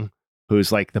Young,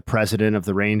 who's like the president of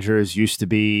the Rangers, used to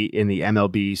be in the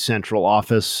MLB central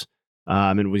office,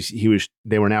 and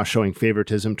they were now showing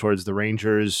favoritism towards the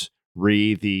Rangers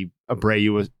the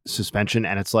Abreu suspension,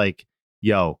 and it's like,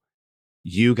 yo,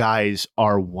 you guys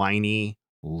are whiny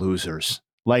losers.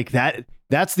 Like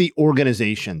that's the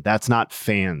organization. That's not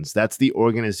fans. That's the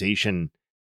organization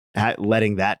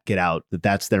letting that get out.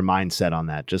 That's their mindset on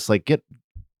that. Just like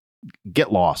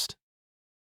get lost.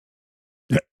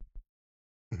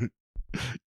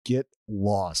 Get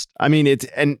lost. I mean,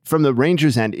 and from the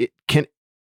Rangers end,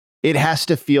 it has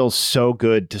to feel so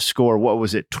good to score, what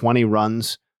was it, 20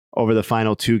 runs over the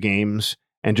final 2 games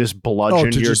and just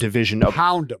bludgeon your division up.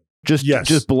 Pound them.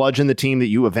 Just bludgeon the team that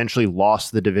you eventually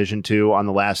lost the division to on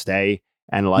the last day,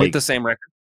 and like with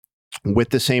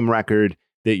the same record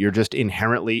that you're just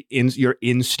inherently you're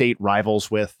in-state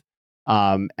rivals with,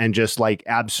 and just like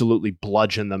absolutely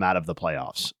bludgeon them out of the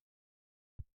playoffs.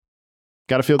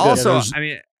 Got to feel good. Also, I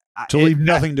mean, to leave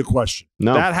nothing to question.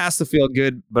 No, that has to feel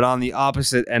good. But on the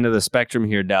opposite end of the spectrum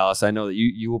here, Dallas, I know that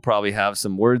you will probably have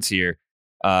some words here.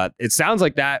 It sounds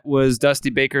like that was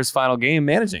Dusty Baker's final game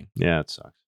managing. Yeah, it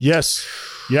sucks. Yes.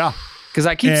 Yeah. Because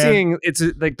I keep seeing it's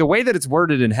like the way that it's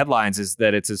worded in headlines is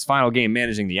that it's his final game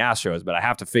managing the Astros, but I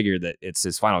have to figure that it's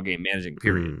his final game managing,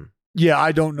 period. Yeah,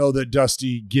 I don't know that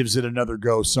Dusty gives it another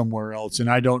go somewhere else, and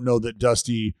I don't know that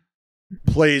Dusty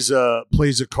plays a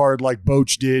card like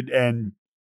Boch did and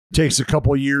takes a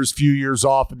few years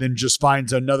off, and then just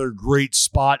finds another great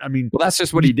spot. I mean, well, that's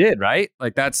just what he did, right?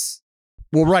 Like that's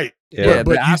right. Yeah,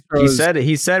 but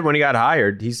he said when he got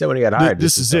hired, this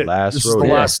is it. This is the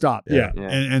last stop. Yeah.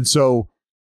 And so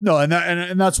no,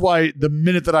 and that's why the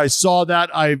minute that I saw that,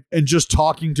 and just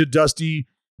talking to Dusty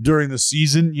during the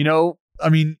season, I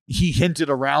mean, he hinted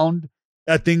around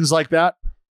at things like that.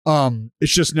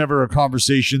 It's just never a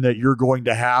conversation that you're going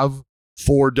to have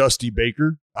for Dusty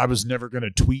Baker. I was never going to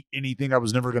tweet anything. I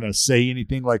was never going to say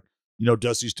anything like,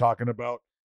 Dusty's talking about,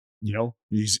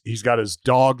 he's got his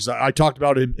dogs. I talked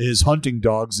about his hunting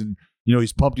dogs, and,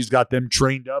 he's pumped. He's got them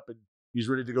trained up and he's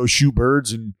ready to go shoot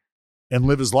birds and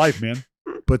live his life, man.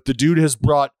 But the dude has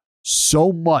brought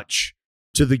so much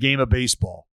to the game of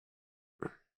baseball.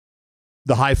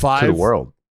 The high five. To the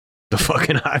world. The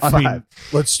fucking high five. I mean,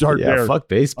 let's start there. Fuck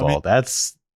baseball.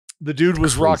 That's the dude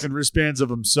was crazy. Rocking wristbands of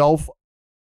himself,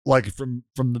 like from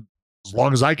as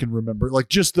long as I can remember. Like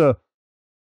just the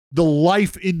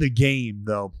life in the game,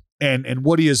 though, and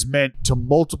what he has meant to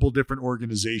multiple different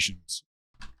organizations.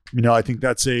 I think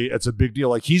that's a big deal.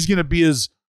 Like he's going to be as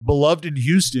beloved in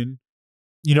Houston,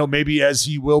 maybe as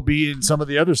he will be in some of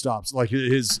the other stops, like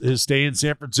his stay in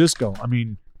San Francisco. I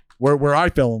mean, where I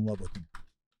fell in love with him.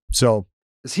 So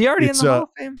is he already in the Hall of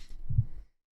Fame?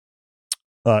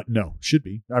 No, should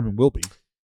be. I mean, will be.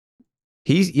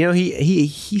 He's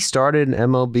he started in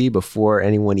MLB before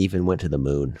anyone even went to the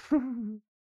moon.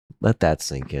 Let that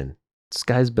sink in. This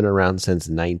guy's been around since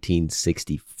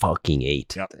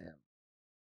 1968. Yep. Damn.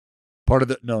 Part of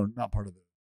the not part of the.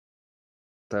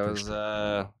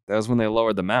 That was when they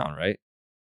lowered the mound, right?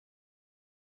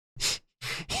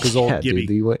 Because old Gibby,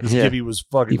 Gibby was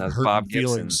fucking hurting Bob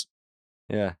feelings. Gibson.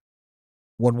 Yeah.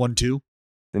 1-1-2.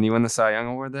 Didn't he win the Cy Young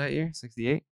Award that year?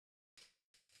 68.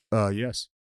 Yes.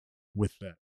 With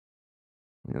that.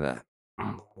 Look at that.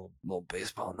 Little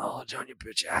baseball knowledge on you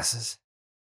bitch asses.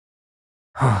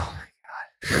 Oh my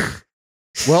god.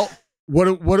 Well, what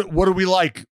do we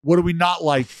like? What do we not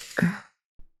like?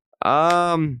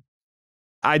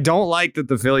 I don't like that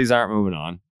the Phillies aren't moving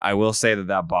on. I will say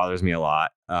that bothers me a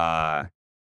lot.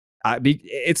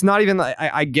 It's not even like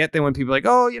I get that when people are like,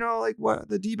 oh, like what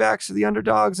the D-backs are the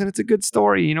underdogs and it's a good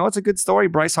story. It's a good story.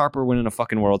 Bryce Harper winning a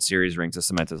fucking World Series ring to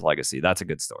cement his legacy. That's a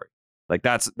good story. Like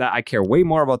that I care way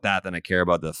more about that than I care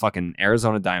about the fucking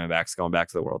Arizona Diamondbacks going back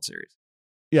to the World Series.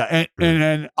 Yeah,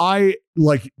 and I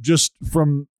like just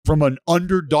from an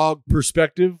underdog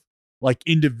perspective, like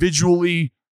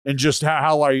individually and just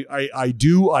how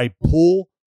I pull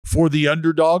for the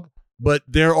underdog. But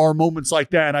there are moments like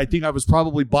that, and I think I was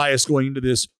probably biased going into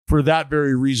this for that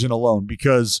very reason alone,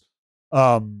 because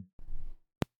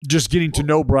just getting to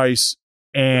know Bryce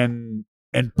and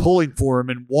pulling for him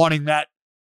and wanting that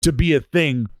to be a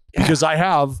thing, because I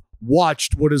have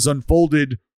watched what has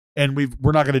unfolded, and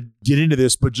we're not going to get into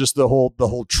this, but just the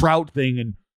whole Trout thing,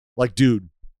 and like, dude,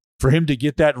 for him to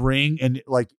get that ring, and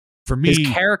like for me, his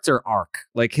character arc,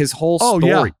 like his whole story.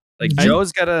 Yeah. Like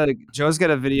Joe's got a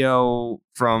video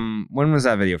from, when was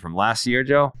that video from? Last year,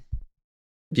 Joe?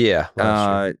 Yeah.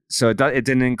 So it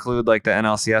didn't include like the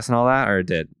NLCS and all that, or it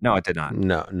did? No, it did not.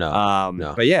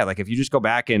 No. But yeah, like if you just go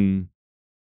back and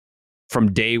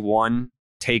from day one,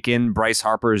 take in Bryce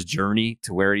Harper's journey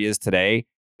to where he is today,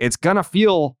 it's gonna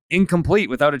feel incomplete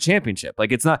without a championship.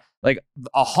 Like it's not like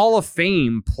a Hall of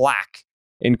Fame plaque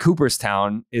in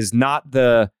Cooperstown is not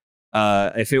the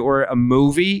if it were a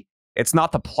movie. It's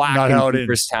not the plaque in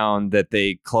Cooperstown that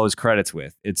they close credits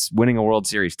with. It's winning a World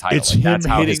Series title. It's him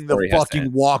hitting the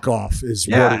fucking walk-off is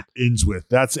what it ends with.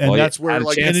 That's where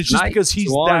like, and it's just because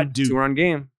he's that dude. 2-run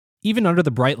game. Even under the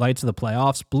bright lights of the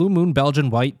playoffs, Blue Moon Belgian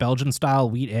White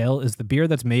Belgian-style wheat ale is the beer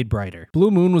that's made brighter.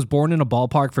 Blue Moon was born in a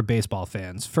ballpark for baseball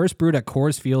fans, first brewed at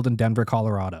Coors Field in Denver,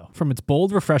 Colorado. From its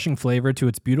bold, refreshing flavor to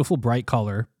its beautiful, bright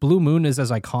color, Blue Moon is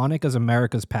as iconic as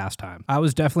America's pastime. I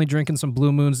was definitely drinking some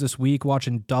Blue Moons this week,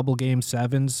 watching double Game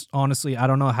 7s. Honestly, I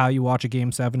don't know how you watch a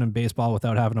Game 7 in baseball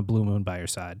without having a Blue Moon by your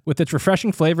side. With its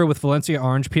refreshing flavor with Valencia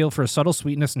orange peel for a subtle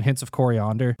sweetness and hints of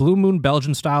coriander, Blue Moon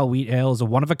Belgian-style wheat ale is a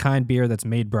one-of-a-kind beer that's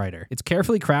made brighter. It's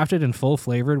carefully crafted and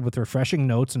full-flavored with refreshing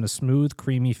notes and a smooth,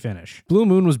 creamy finish. Blue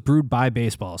Moon was brewed by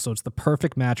baseball, so it's the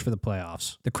perfect match for the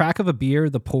playoffs. The crack of a beer,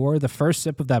 the pour, the first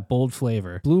sip of that bold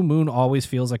flavor, Blue Moon always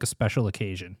feels like a special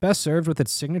occasion. Best served with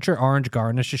its signature orange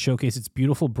garnish to showcase its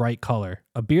beautiful, bright color.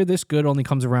 A beer this good only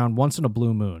comes around once in a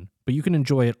blue moon, but you can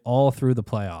enjoy it all through the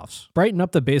playoffs. Brighten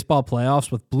up the baseball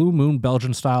playoffs with Blue Moon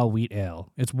Belgian-style wheat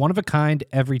ale. It's one of a kind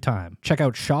every time. Check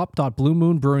out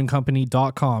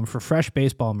shop.bluemoonbrewingcompany.com for fresh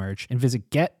baseball merch and visit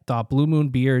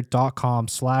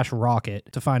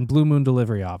get.bluemoonbeer.com/rocket to find Blue Moon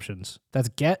delivery options. That's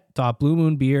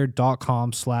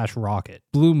get.bluemoonbeer.com/rocket.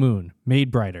 Blue Moon,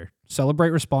 made brighter. Celebrate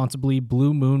responsibly.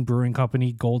 Blue Moon Brewing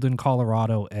Company, Golden,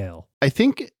 Colorado Ale. I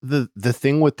think the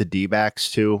thing with the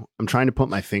D-backs too, I'm trying to put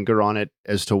my finger on it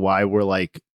as to why we're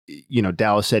like,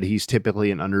 Dallas said he's typically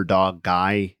an underdog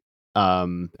guy.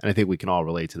 And I think we can all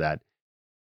relate to that.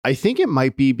 I think it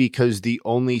might be because the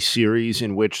only series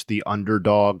in which the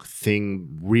underdog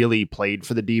thing really played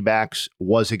for the D-backs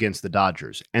was against the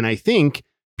Dodgers. And I think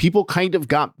people kind of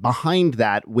got behind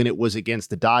that when it was against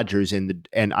the Dodgers. And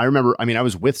I remember, I mean, I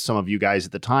was with some of you guys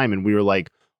at the time and we were like,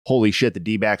 holy shit, the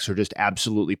D-backs are just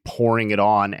absolutely pouring it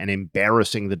on and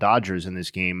embarrassing the Dodgers in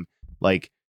this game. Like,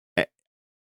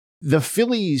 the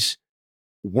Phillies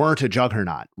weren't a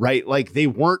juggernaut, right? Like, they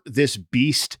weren't this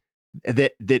beast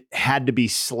that had to be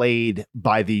slayed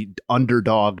by the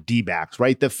underdog D-backs,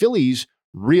 right? The Phillies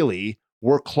really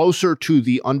were closer to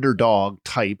the underdog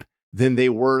type than they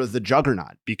were the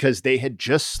juggernaut because they had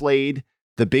just slayed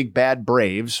the big bad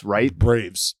Braves, right?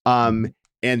 Braves. And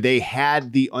they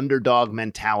had the underdog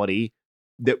mentality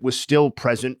that was still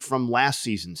present from last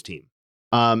season's team.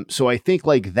 So I think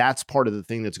like that's part of the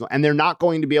thing that's going, and they're not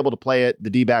going to be able to play it, the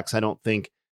D-backs, I don't think,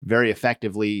 very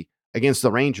effectively against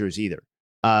the Rangers either.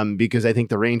 Because I think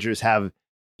the Rangers have,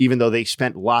 even though they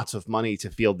spent lots of money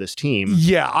to field this team.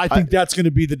 Yeah, I think that's going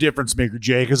to be the difference maker,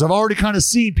 Jay, because I've already kind of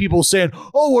seen people saying,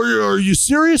 oh, are you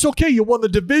serious? Okay, you won the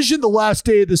division the last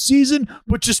day of the season,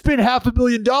 but you spent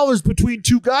 $500,000 between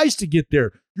two guys to get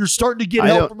there. You're starting to get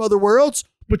help from other worlds,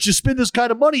 but you spend this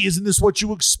kind of money. Isn't this what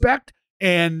you expect?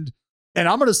 And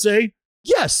I'm going to say,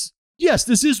 yes,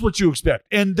 this is what you expect.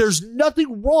 And there's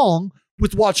nothing wrong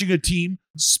with watching a team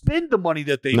spend the money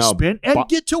that they spent and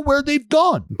get to where they've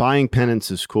gone. Buying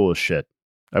pennants is cool as shit.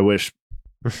 I wish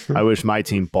my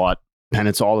team bought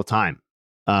pennants all the time.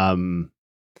 I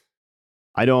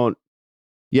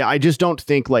just don't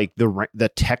think like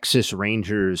the Texas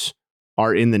Rangers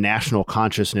are in the national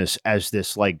consciousness as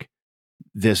this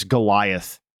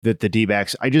Goliath that the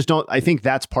D-backs. I think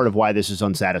that's part of why this is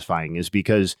unsatisfying, is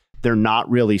because they're not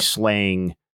really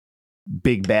slaying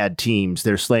big bad teams.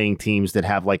 They're slaying teams that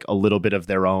have like a little bit of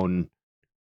their own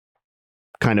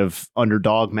kind of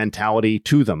underdog mentality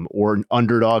to them or an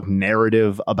underdog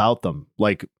narrative about them.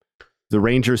 Like the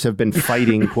Rangers have been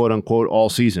fighting quote unquote all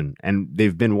season, and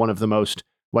they've been one of the most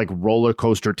like roller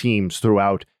coaster teams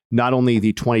throughout not only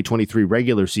the 2023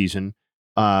 regular season,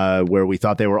 where we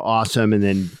thought they were awesome, and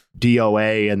then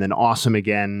DOA, and then awesome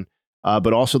again,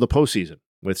 but also the postseason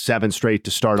with 7 straight to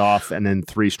start off and then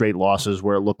 3 straight losses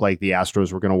where it looked like the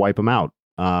Astros were going to wipe them out.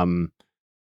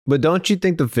 But don't you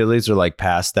think the Phillies are like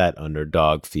past that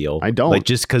underdog feel? I don't. Like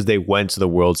just because they went to the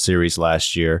World Series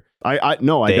last year. I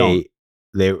don't.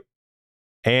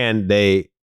 They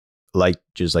like,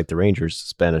 just like the Rangers,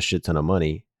 spent a shit ton of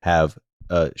money, have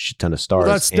a shit ton of stars.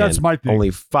 Well, that's my thing. Only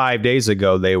 5 days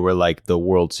ago, they were like the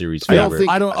World Series favorite.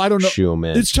 I don't know. Shoo 'em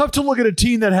in. It's tough to look at a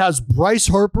team that has Bryce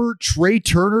Harper, Trey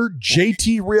Turner,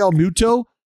 JT Realmuto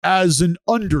as an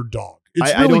underdog.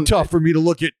 It's really tough for me to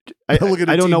look at. I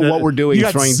don't know what we're doing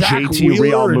throwing JT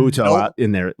Realmuto out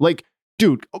in there. Like,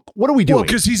 dude, what are we doing?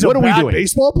 Because he's a bad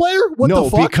baseball player? What the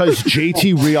fuck? Because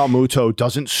JT Realmuto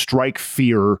doesn't strike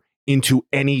fear into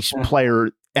any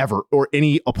player ever or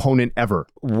any opponent ever.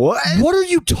 What are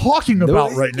you talking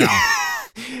about right now?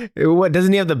 What,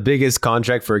 doesn't he have the biggest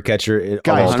contract for a catcher?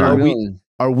 Guys,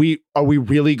 are we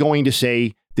really going to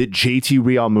say that JT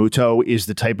Realmuto is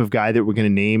the type of guy that we're going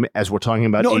to name as we're talking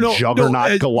about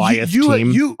juggernaut Goliath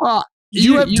team? You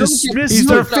have dismissed. He's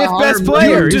their 5th best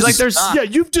player. He's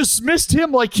like you've dismissed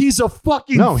him like he's a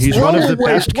fucking. No, he's one of the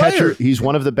best catchers. He's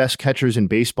one of the best catchers in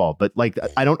baseball. But like,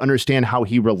 I don't understand how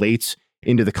he relates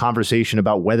into the conversation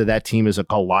about whether that team is a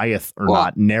Goliath or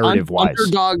not, narrative wise.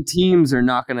 Underdog teams are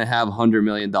not going to have $100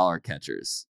 million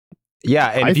catchers. Yeah,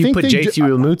 and if you put JT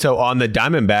Realmuto on the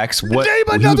Diamondbacks, what name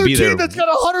another team that's got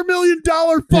 $100 million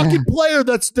fucking player?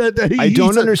 I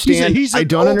don't understand. I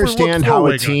don't understand how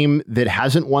a team that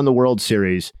hasn't won the World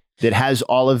Series, that has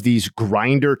all of these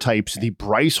grinder types, the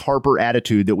Bryce Harper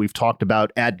attitude that we've talked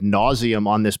about ad nauseum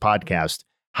on this podcast,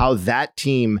 how that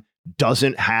team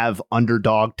doesn't have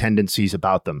underdog tendencies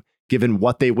about them, given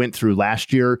what they went through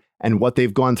last year and what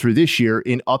they've gone through this year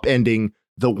in upending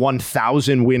the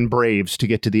 1,000 win Braves to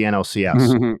get to the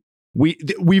NLCS.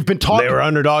 We've been talking. They were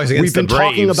underdogs against the Braves. We've been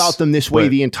talking about them this way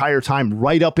the entire time,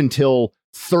 right up until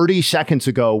 30 seconds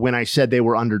ago when I said they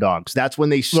were underdogs. That's when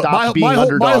they stopped being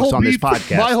underdogs on this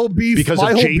podcast. My whole beef because of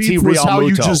JT was how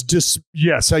you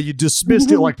Realmuto. how you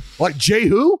dismissed it like Jay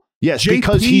who? Yes,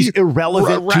 because he's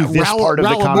irrelevant to this part of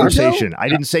the conversation. I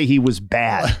didn't say he was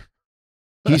bad.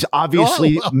 He's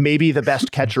obviously maybe the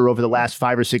best catcher over the last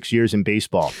 5 or 6 years in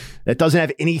baseball. That doesn't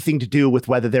have anything to do with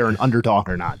whether they're an underdog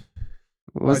or not.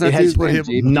 It has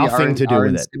nothing to do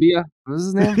with it. What was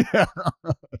his name?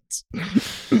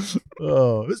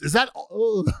 Is that?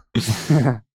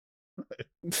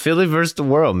 Philly versus the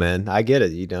world, man. I get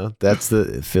it. You know, that's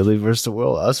the Philly versus the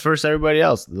world. Us versus everybody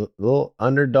else. The little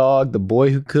underdog, the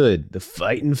boy who could, the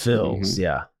fighting Phils.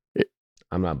 Yeah.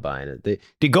 I'm not buying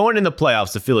it. Going in the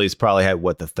playoffs, the Phillies probably had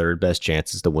the third best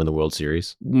chances to win the World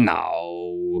Series.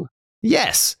 No.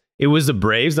 Yes. It was the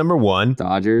Braves, number one.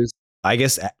 Dodgers. I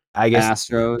guess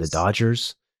Astros. The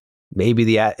Dodgers.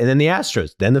 Maybe and then the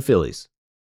Astros, then the Phillies.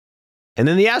 And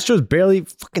then the Astros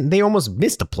they almost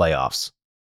missed the playoffs.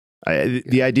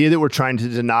 The idea that we're trying to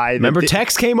deny... Remember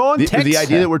Tex came on? The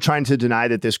idea that we're trying to deny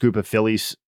that this group of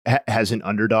Phillies has an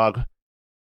underdog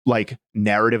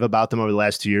narrative about them over the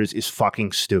last 2 years is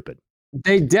fucking stupid.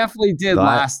 They definitely did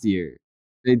last year.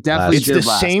 They definitely did It's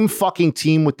the same fucking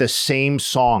team with the same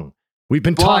song. We've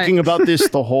been talking about this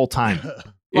the whole time.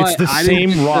 It's the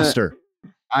same roster.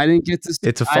 I didn't get to.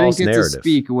 It's a false narrative. To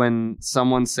speak when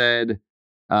someone said,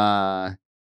 does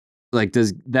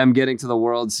them getting to the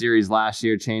World Series last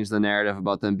year change the narrative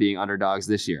about them being underdogs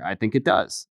this year? I think it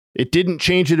does. It didn't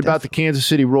change it about the Kansas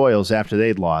City Royals after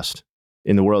they'd lost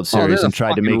in the World Series and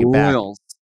tried to make it back.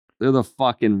 They're the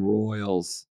fucking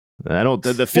Royals. I don't.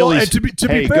 The Phillies. Well, to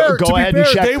be fair,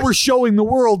 they were showing the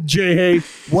world, Jay Hay,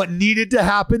 what needed to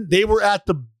happen. They were at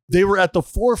the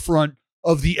forefront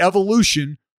of the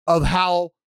evolution of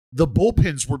how the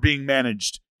bullpens were being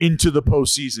managed into the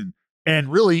postseason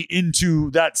and really into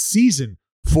that season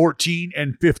 14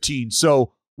 and 15.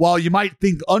 So while you might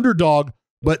think underdog,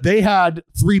 but they had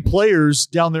 3 players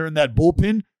down there in that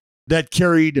bullpen that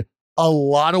carried a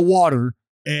lot of water.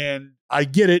 And I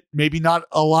get it, maybe not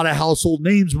a lot of household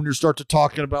names when you start to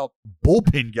talking about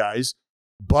bullpen guys,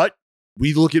 but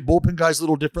we look at bullpen guys a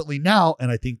little differently now.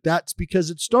 And I think that's because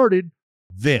it started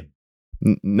then.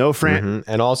 No, Fran.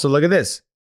 And also look at this.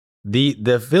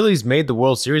 The Phillies made the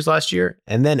World Series last year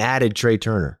and then added Trey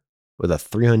Turner with a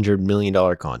 $300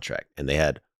 million contract. And they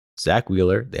had Zach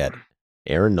Wheeler, they had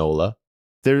Aaron Nola.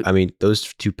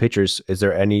 Those 2 pitchers, is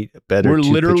there any better? We're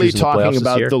literally talking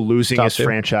about the losingest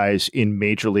franchise in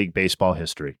Major League Baseball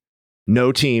history.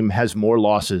 No team has more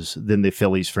losses than the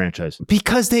Phillies franchise.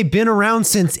 Because they've been around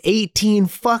since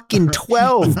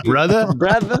 1812, brother.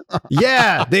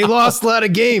 Yeah, they lost a lot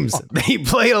of games. They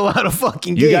played a lot of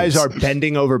fucking games. You guys are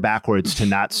bending over backwards to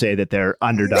not say that they're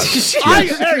underdogs. I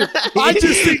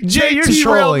just think JT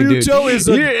Realmuto is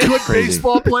a good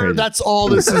baseball player. Crazy. That's all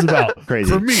this is about. Crazy.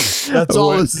 For me, that's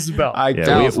all this is about.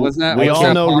 We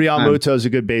all know Realmuto is a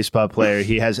good baseball player.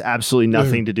 He has absolutely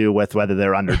nothing to do with whether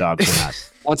they're underdogs or not.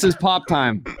 What's his pop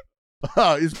time?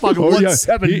 He's fucking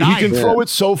 179. He can throw it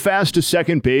so fast to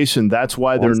second base, and that's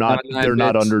why they're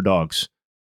not underdogs.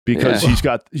 Because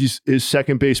his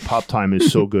second base pop time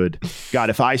is so good.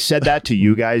 God, if I said that to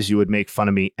you guys, you would make fun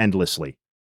of me endlessly.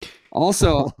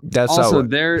 Also,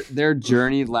 their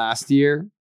journey last year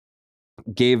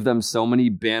gave them so many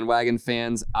bandwagon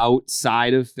fans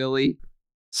outside of Philly.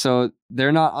 So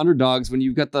they're not underdogs when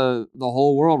you've got the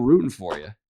whole world rooting for you.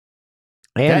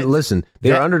 And listen,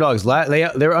 they were underdogs.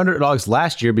 They were underdogs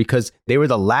last year because they were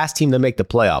the last team to make the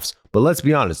playoffs. But let's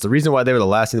be honest, the reason why they were the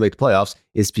last team to make the playoffs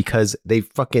is because they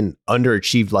fucking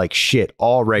underachieved like shit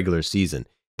all regular season.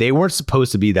 They weren't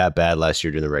supposed to be that bad last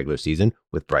year during the regular season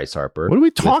with Bryce Harper. What are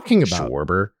we talking about?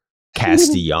 Schwarber,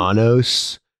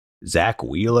 Castellanos, Zach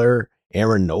Wheeler,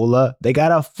 Aaron Nola. They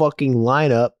got a fucking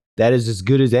lineup that is as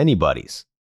good as anybody's.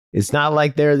 It's not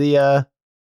like they're the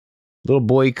little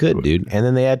boy could, dude. And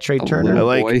then they had Trey Turner.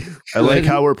 I like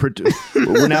how we're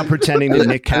now pretending that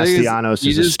Nick Castellanos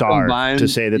is a star to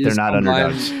say that they're not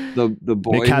underdogs. The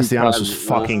boy Nick Castellanos was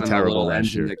fucking terrible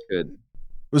last year.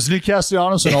 Was Nick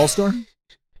Castellanos an all-star?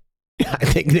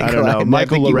 I don't know.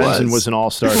 Michael Lorenzen was an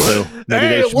all-star too.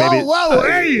 Maybe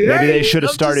they should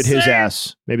have started his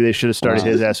ass. Maybe they should have started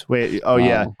his ass. Wait. Oh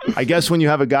yeah. I guess when you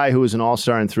have a guy who was an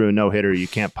all-star and threw a no-hitter, you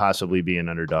can't possibly be an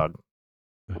underdog.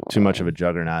 Too much of a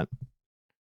juggernaut.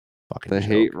 The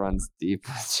hate runs deep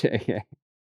with Jay.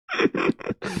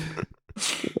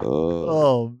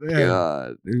 Oh man.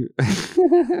 God.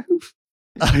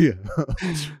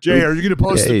 Jay, are you going to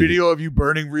post a video of you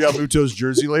burning Realmuto's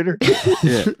jersey later?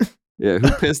 Yeah.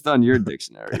 Who pissed on your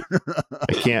dictionary?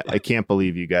 I can't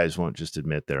believe you guys won't just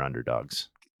admit they're underdogs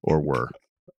or were.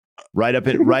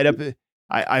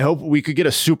 I hope we could get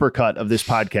a super cut of this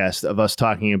podcast of us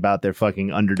talking about their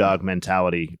fucking underdog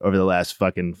mentality over the last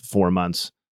fucking 4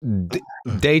 months.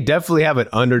 They definitely have an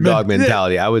underdog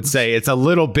mentality. I would say it's a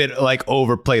little bit like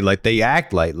overplayed. Like they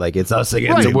act like it's us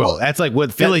against the world. That's like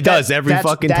what Philly does every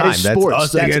fucking time. That's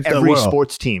us against the world. Every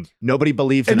sports team. Nobody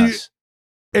believes in us.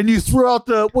 And you throw out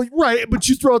but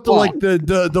you throw out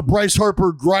the Bryce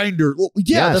Harper grinder. Well,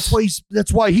 yeah, yes.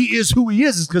 That's why he is who he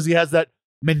is because he has that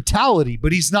mentality.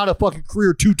 But he's not a fucking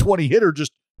career 220 hitter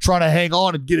just trying to hang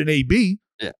on and get an AB.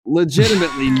 Yeah.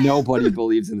 Legitimately, nobody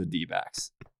believes in the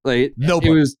D-backs. Like,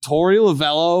 Nobody. It was Torey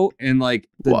Lovello and like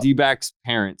the Well- D-backs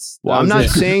parents. Well, That I'm was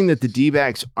not it. saying that the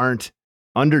D-backs aren't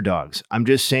underdogs. I'm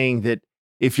just saying that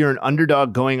if you're an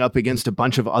underdog going up against a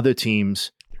bunch of other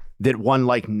teams that won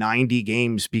like 90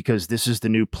 games because this is the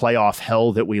new playoff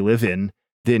hell that we live in,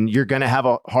 then you're going to have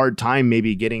a hard time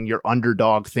maybe getting your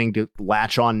underdog thing to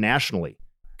latch on nationally.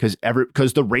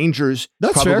 Because the Rangers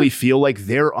That's probably fair. feel like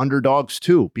they're underdogs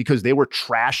too, because they were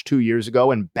trash 2 years ago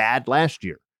and bad last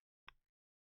year.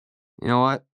 You know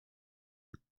what?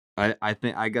 I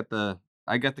think I got the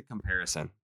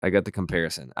comparison. I got the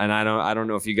comparison, and I don't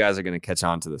know if you guys are going to catch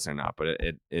on to this or not, but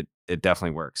it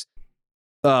definitely works.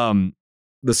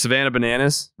 The Savannah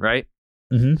Bananas, right?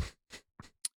 Mm-hmm.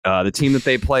 The team that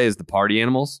they play is the Party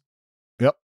Animals.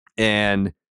 Yep.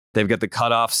 And they've got the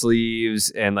cutoff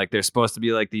sleeves, and like they're supposed to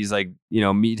be like these like, you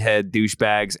know, meathead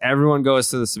douchebags. Everyone goes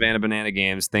to the Savannah Banana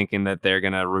games thinking that they're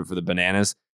gonna root for the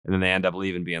Bananas, and then they end up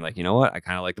leaving being like, you know what? I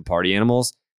kind of like the Party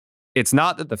Animals. It's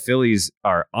not that the Phillies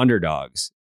are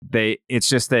underdogs. It's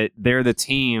just that they're the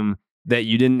team that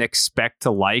you didn't expect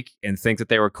to like and think that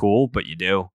they were cool, but you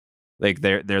do. Like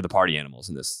they're the Party Animals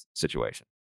in this situation.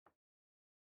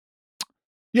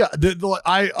 Yeah,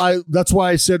 I that's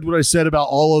why I said what I said about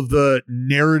all of the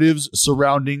narratives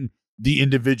surrounding the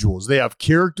individuals. They have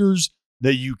characters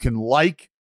that you can like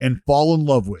and fall in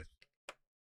love with.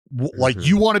 Like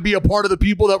you want to be a part of the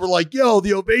people that were like, yo,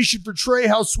 the ovation for Trey,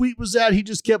 how sweet was that? He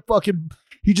just kept parking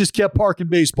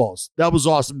baseballs. That was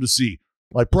awesome to see.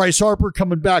 Like Bryce Harper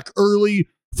coming back early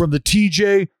from the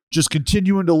TJ, just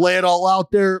continuing to lay it all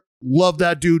out there. Love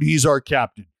that dude. He's our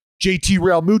captain. JT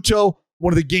Realmuto,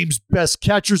 one of the game's best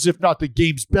catchers, if not the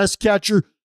game's best catcher,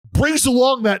 brings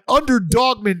along that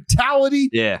underdog mentality.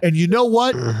 Yeah. And you know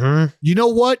what? You know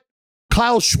what?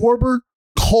 Kyle Schwarber,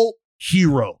 cult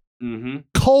hero. Mm-hmm.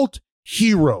 Cult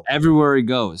hero. Everywhere he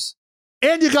goes.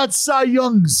 And you got Cy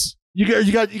Young's.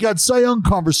 You got Cy Young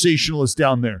conversationalists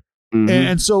down there. Mhm.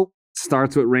 And so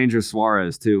Starts with Ranger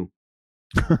Suarez too.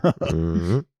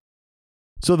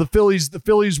 So the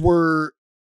Phillies were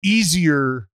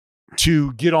easier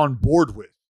to get on board with.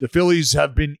 The Phillies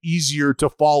have been easier to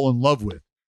fall in love with.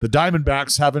 The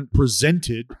Diamondbacks haven't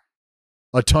presented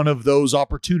a ton of those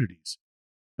opportunities.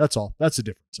 That's all. That's the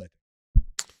difference, I think.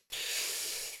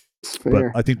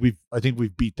 Fair. But I think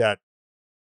we've beat that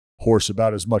horse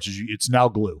about as much as you. It's now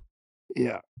glue.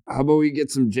 Yeah. How about we get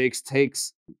some Jake's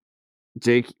takes?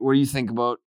 Jake, what do you think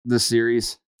about this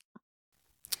series?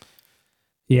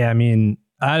 Yeah, I mean,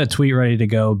 I had a tweet ready to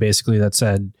go basically that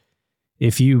said,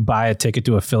 if you buy a ticket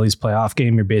to a Phillies playoff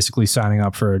game, you're basically signing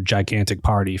up for a gigantic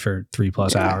party for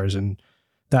 3+ hours. And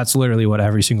that's literally what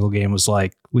every single game was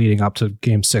like leading up to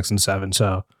game 6 and 7.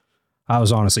 So I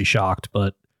was honestly shocked,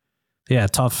 but yeah,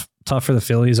 tough for the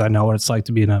Phillies. I know what it's like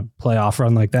to be in a playoff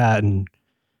run like that and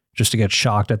just to get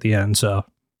shocked at the end. So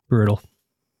brutal.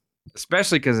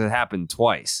 Especially because it happened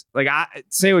twice. Like, I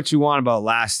say what you want about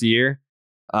last year.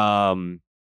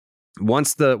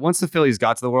 Once the Phillies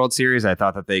got to the World Series, I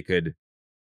thought that they could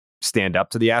stand up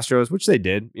to the Astros, which they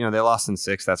did. You know, they lost in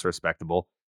 6. That's respectable.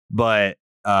 But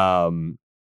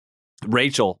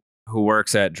Rachel, who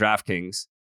works at DraftKings,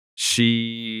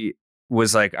 she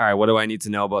was like, all right, what do I need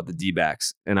to know about the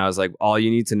D-backs? And I was like, all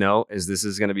you need to know is this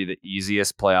is going to be the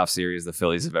easiest playoff series the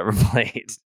Phillies have ever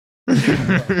played.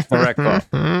 Correct.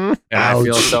 And I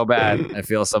feel so bad. I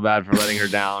feel so bad for letting her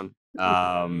down.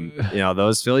 You know,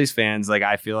 those Phillies fans, like,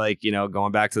 I feel like, you know,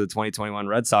 going back to the 2021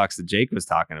 Red Sox that Jake was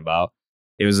talking about,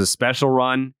 it was a special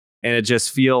run, and it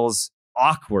just feels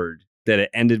awkward that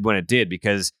it ended when it did,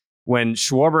 because when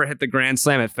Schwarber hit the grand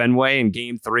slam at Fenway in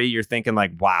game 3, you're thinking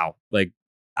like, wow, like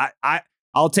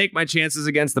I'll take my chances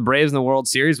against the Braves in the World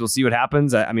Series. We'll see what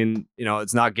happens. I mean, you know,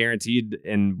 it's not guaranteed,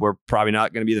 and we're probably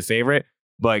not going to be the favorite,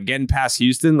 but getting past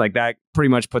Houston, like, that pretty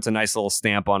much puts a nice little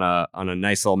stamp on a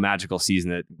nice little magical season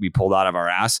that we pulled out of our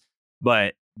ass.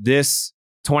 But this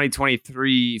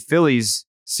 2023 Phillies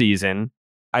season,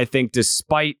 I think,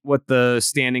 despite what the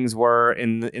standings were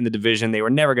in the division, they were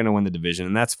never going to win the division,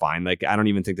 and that's fine. Like, I don't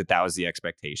even think that was the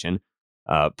expectation,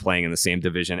 playing in the same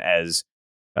division as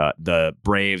the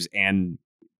Braves, and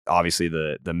obviously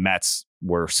the Mets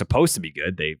were supposed to be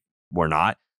good. They were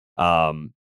not.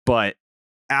 But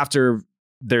after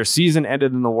their season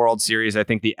ended in the World Series, I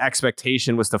think the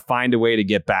expectation was to find a way to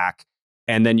get back.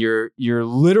 And then you're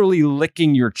literally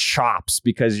licking your chops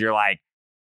because you're like,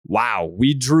 wow,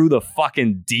 we drew the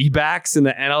fucking D-backs in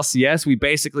the NLCS. We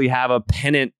basically have a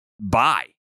pennant bye.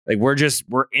 Like,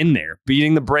 we're in there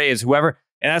beating the Braves, whoever.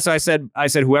 And that's what I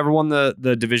said whoever won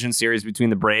the division series between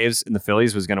the Braves and the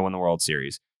Phillies was going to win the World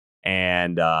Series.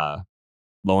 And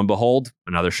lo and behold,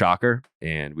 another shocker.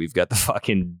 And we've got the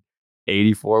fucking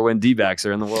 84-win D-backs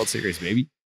are in the World Series, baby.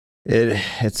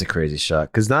 It's a crazy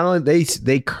shot because not only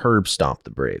they curb stomp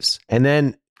the Braves, and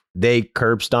then they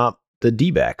curb stomp the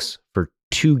D-backs for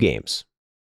 2 games.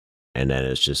 And then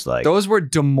it's just like... Those were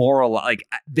demoralized. Like,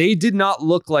 they did not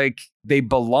look like they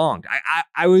belonged.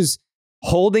 I was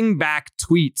holding back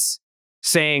tweets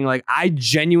saying, like, I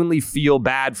genuinely feel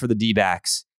bad for the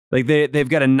D-backs. Like, they've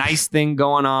got a nice thing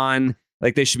going on.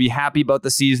 Like, they should be happy about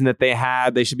the season that they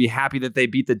had. They should be happy that they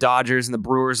beat the Dodgers and the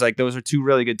Brewers. Like, those are 2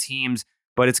 really good teams.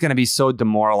 But it's going to be so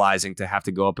demoralizing to have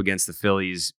to go up against the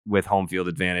Phillies with home field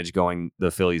advantage going the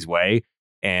Phillies' way.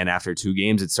 And after 2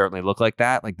 games, it certainly looked like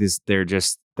that. Like this, they're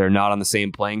not on the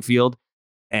same playing field.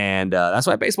 And that's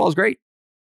why baseball is great.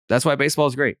 That's why baseball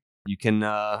is great. You can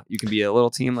be a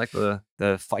little team like the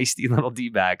feisty little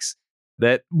D-backs.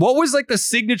 What was like the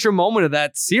signature moment of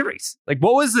that series? Like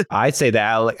what was the... I'd say the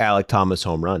Alec Thomas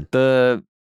home run. The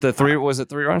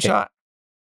 3-run shot?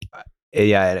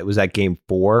 Yeah, and it was at game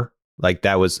 4. Like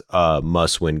that was a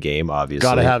must-win game, obviously.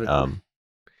 Gotta have it.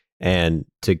 And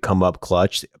to come up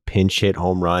clutch, pinch hit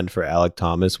home run for Alec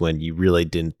Thomas when you really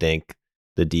didn't think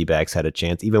the D-backs had a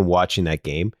chance. Even watching that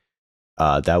game,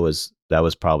 that was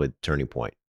probably the turning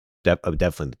point. Definitely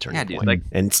the turning point. Like,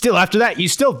 and still after that, you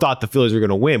still thought the Phillies were going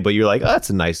to win, but you're like, oh, that's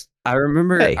a nice. I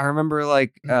remember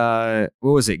like what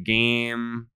was it? It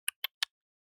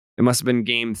must have been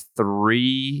game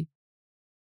 3.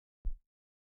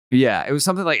 Yeah, it was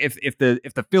something like if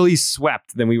the Phillies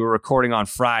swept, then we were recording on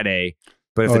Friday.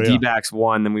 But if the D-backs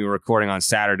won, then we were recording on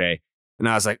Saturday. And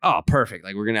I was like, oh, perfect.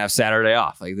 Like, we're going to have Saturday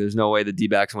off. Like, there's no way the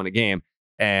D-backs win a game.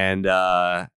 And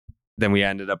then we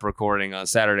ended up recording on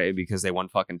Saturday because they won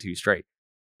fucking 2 straight.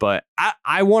 But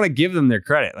I want to give them their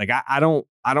credit. Like, I don't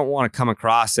want to come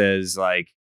across as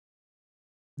like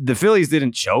the Phillies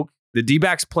didn't choke. The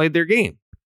D-backs played their game.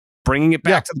 Bringing it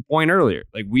back to the point earlier.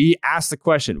 Like, we asked the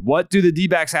question, what do the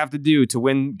D-backs have to do to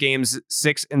win games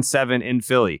 6 and 7 in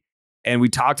Philly? And we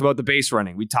talked about the base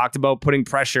running. We talked about putting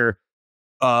pressure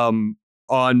on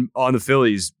the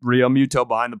Phillies. Real Muto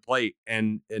behind the plate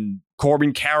and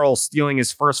Corbin Carroll stealing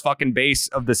his first fucking base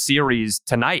of the series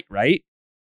tonight, right?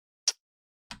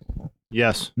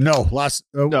 Yes. No, was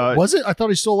it? I thought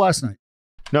he stole last night.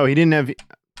 No, he didn't have. Did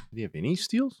he have any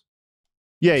steals?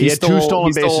 Yeah, he had 2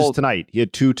 stolen bases tonight. He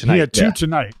had 2 tonight. He had 2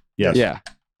 tonight. Yes. Yeah.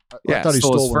 I thought he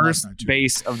stole his first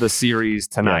base of the series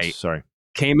tonight. Yes, sorry.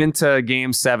 Came into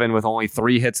game 7 with only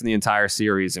 3 hits in the entire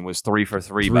series and was 3 for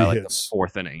 3 by like the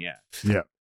 4th inning. Yeah.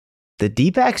 The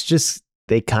D-backs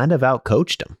they kind of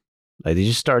outcoached him. Like they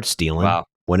just start stealing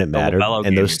when it mattered,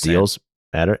 and those steals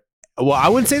matter. Well, I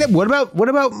wouldn't say that. What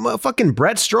about fucking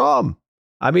Brett Strom?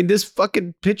 I mean, this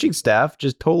fucking pitching staff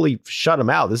just totally shut him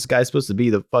out. This guy's supposed to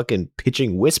be the fucking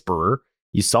pitching whisperer.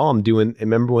 You saw him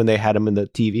remember when they had him in the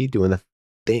TV doing the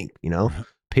thing,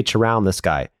 pitch around this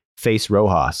guy, face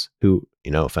Rojas, who,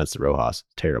 no offense to Rojas,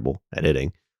 terrible at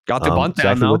hitting. Got the bunt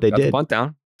down, exactly what they did. The bunt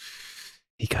down.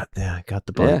 He got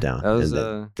the bunt down. That was,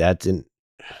 that didn't.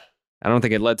 I don't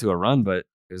think it led to a run, but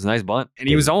it was a nice bunt. And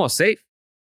he was almost safe.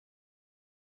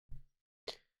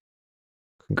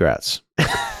 Congrats.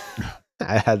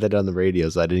 I had that on the radio,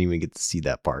 so I didn't even get to see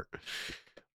that part.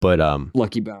 But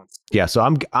lucky bounce. Yeah, so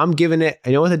I'm giving it.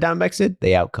 You know what the Diamondbacks did?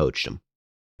 They outcoached him.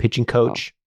 Pitching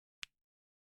coach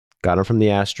got him from the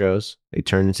Astros. They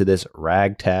turned into this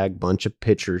ragtag bunch of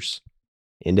pitchers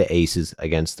into aces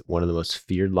against one of the most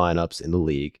feared lineups in the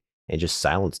league, and just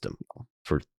silenced them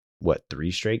for what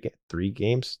 3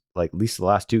 games? Like at least the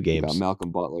last 2 games. Malcolm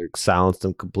Butler silenced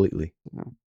them completely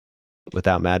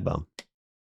without Mad Bum.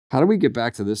 How did we get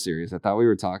back to this series? I thought we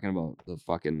were talking about the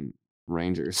fucking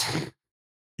Rangers.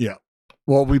 Yeah.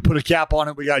 Well, we put a cap on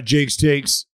it. We got Jake's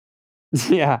takes.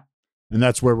 Yeah. And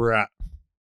that's where we're at.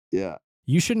 Yeah.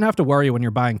 You shouldn't have to worry when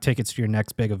you're buying tickets to your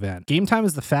next big event. Game Time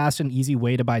is the fast and easy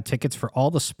way to buy tickets for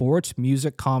all the sports,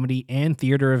 music, comedy, and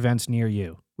theater events near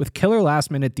you. With killer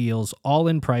last-minute deals,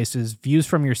 all-in prices, views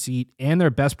from your seat, and their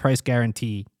best price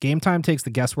guarantee, Game Time takes the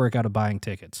guesswork out of buying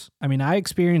tickets. I mean, I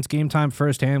experienced Game Time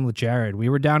firsthand with Jared. We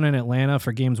were down in Atlanta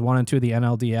for games 1 and 2 of the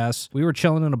NLDS. We were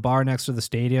chilling in a bar next to the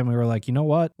stadium. We were like, you know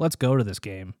what? Let's go to this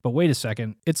game. But wait a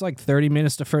second. It's like 30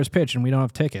 minutes to first pitch and we don't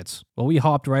have tickets. Well, we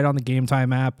hopped right on the Game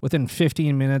Time app. Within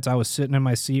 15 minutes, I was sitting in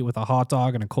my seat with a hot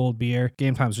dog and a cold beer.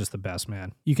 Game Time's just the best,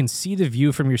 man. You can see the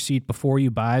view from your seat before you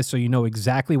buy, so you know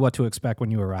exactly what to expect when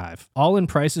you arrive. arrive. All-in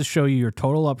prices show you your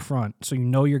total up front, so you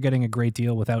know you're getting a great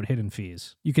deal without hidden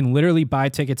fees. You can literally buy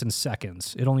tickets in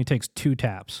seconds. It only takes 2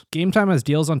 taps. Game Time has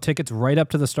deals on tickets right up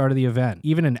to the start of the event,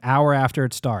 even an hour after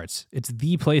it starts. It's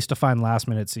the place to find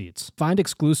last-minute seats. Find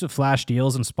exclusive flash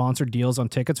deals and sponsored deals on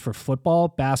tickets for football,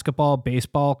 basketball,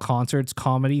 baseball, concerts,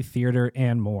 comedy, theater,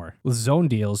 and more. With Zone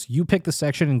Deals, you pick the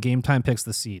section and Game Time picks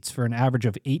the seats for an average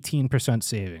of 18%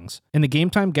 savings. And the Game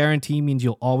Time guarantee means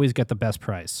you'll always get the best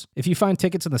price. If you find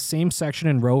tickets in the same section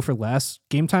and row for less,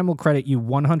 Game Time will credit you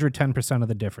 110% of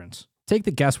the difference. Take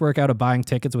the guesswork out of buying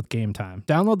tickets with Game Time.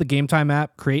 Download the Game Time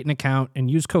app, create an account, and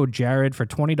use code JARED for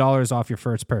 $20 off your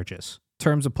first purchase.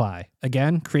 Terms apply.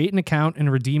 Again, create an account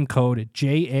and redeem code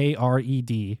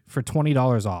JARED for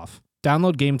 $20 off.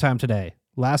 Download Game Time today.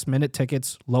 Last minute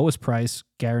tickets, lowest price,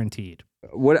 guaranteed.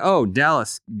 What? Oh,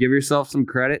 Dallas, give yourself some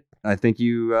credit. I think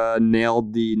you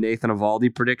nailed the Nathan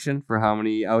Eovaldi prediction for how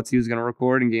many outs he was going to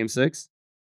record in Game 6.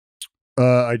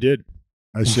 I did.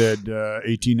 I said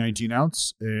 18, 19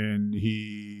 outs, and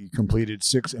he completed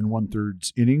 6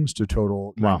 1/3 innings to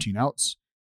total 19 outs.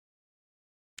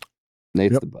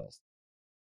 Nate's the best.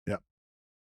 Yep.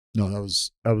 No,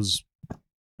 that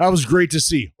was great to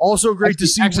see. Also great to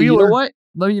see actually, Wheeler.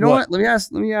 You know what? What?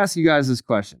 Let me ask you guys this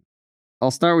question.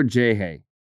 I'll start with Jay Hay.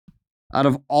 Out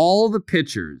of all the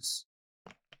pitchers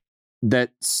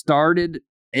that started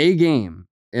a game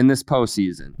in this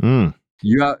postseason,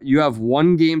 you have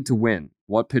one game to win.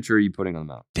 What pitcher are you putting on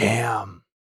the mound? Damn.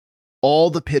 All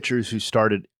the pitchers who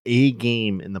started a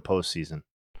game in the postseason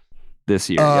this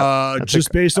year.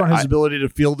 Just based on his ability to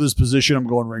field his position, I'm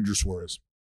going Ranger Suarez.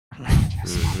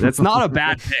 That's not a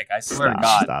bad pick. I swear to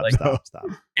God. Stop.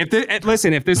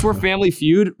 If this were Family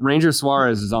Feud, Ranger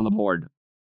Suarez is on the board.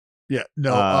 Yeah,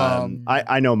 no.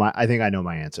 I think I know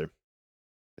my answer.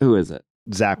 Who is it?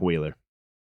 Zach Wheeler.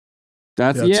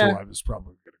 That's who I was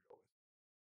probably going to go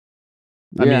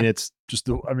with. I mean, it's just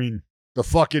the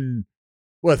fucking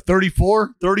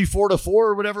 34 to 4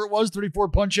 or whatever it was, 34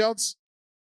 punch outs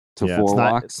to 4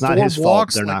 walks. It's not his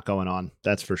fault they're not going on.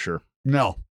 That's for sure.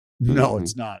 No,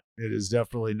 it's not. It is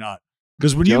definitely not.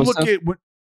 Because when you look at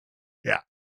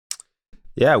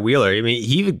Yeah, Wheeler. I mean,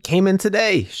 he even came in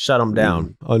today, shut him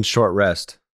down on short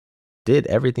rest. Did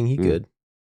everything he could.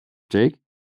 Jake?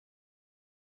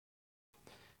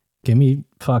 Give me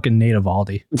fucking Nate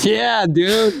Eovaldi. Yeah,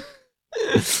 dude.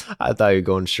 I thought you were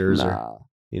going Scherzer. Nah.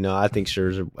 You know, I think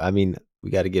Scherzer, I mean, we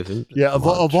got to give him.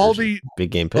 Eovaldi.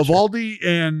 Big game pitcher. Eovaldi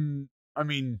and, I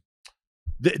mean,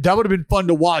 that would have been fun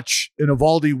to watch an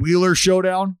Eovaldi Wheeler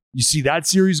showdown. You see that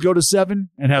series go to 7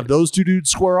 and have those two dudes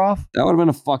square off? That would have been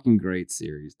a fucking great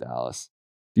series, Dallas.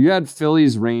 If you had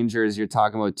Phillies Rangers, you're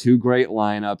talking about 2 great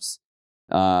lineups.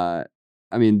 I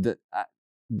mean,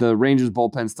 the Rangers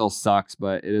bullpen still sucks,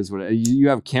 but it is what it is. You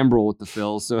have Kimbrel with the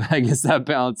Phils, so I guess that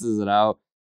balances it out.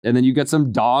 And then you got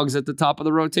some dogs at the top of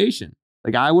the rotation.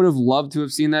 Like, I would have loved to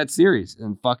have seen that series,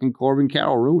 and fucking Corbin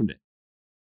Carroll ruined it.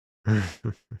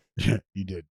 Yeah, he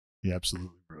did. He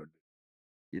absolutely ruined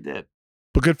it. You did.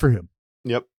 But good for him.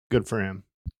 Yep, good for him.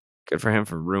 Good for him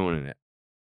for ruining it.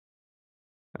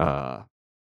 But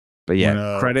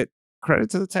yeah, credit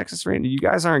to the Texas Rangers. You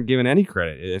guys aren't giving any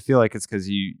credit. I feel like it's because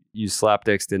you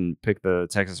slapdicks didn't pick the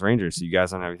Texas Rangers, so you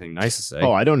guys don't have anything nice to say.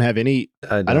 Oh, I don't have any.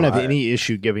 I don't have any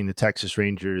issue giving the Texas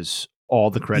Rangers all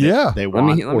the credit they want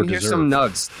let me hear deserve. some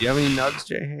nugs. Do you have any nugs,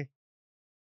 Jay?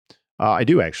 I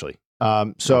do actually.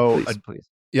 Please.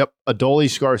 Yep,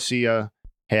 Adolis Garcia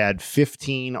had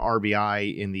 15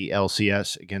 RBI in the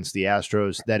LCS against the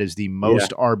Astros. That is the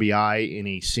most RBI in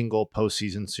a single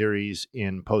postseason series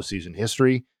in postseason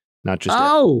history. Not just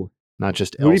who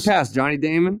did he pass? Johnny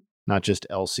Damon? Not just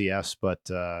LCS,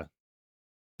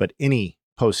 but any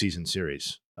postseason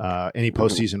series, any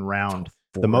postseason round.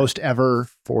 The most ever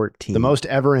 14. The most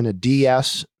ever in a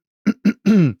DS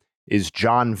is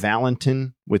John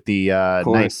Valentin with the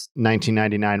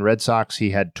 1999 Red Sox.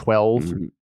 He had 12.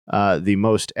 Mm-hmm. The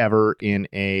most ever in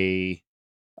a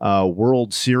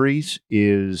World Series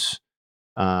is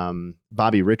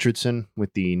Bobby Richardson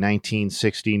with the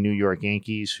 1960 New York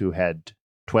Yankees, who had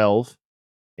 12.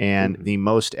 And the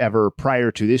most ever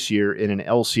prior to this year in an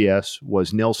LCS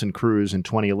was Nelson Cruz in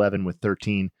 2011 with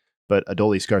 13. But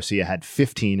Adolis Garcia had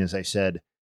 15, as I said.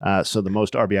 So the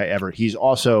most RBI ever. He's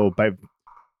also,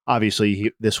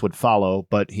 this would follow,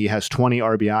 but he has 20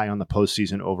 RBI on the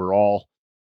postseason overall.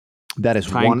 That is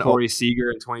Corey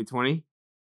Seager in 2020.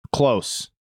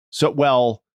 Close. So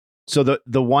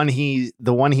the one he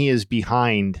is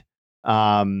behind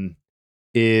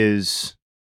is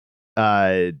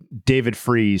David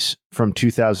Freese from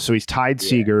 2000. So he's tied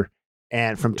Seager,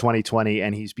 and from 2020,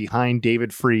 and he's behind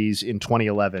David Freese in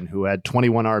 2011, who had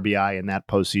 21 RBI in that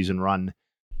postseason run.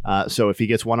 So if he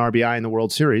gets 1 RBI in the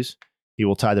World Series, he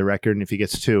will tie the record, and if he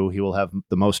gets 2, he will have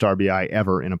the most RBI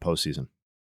ever in a postseason.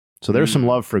 So there's some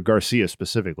love for Garcia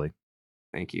specifically.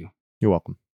 Thank you. You're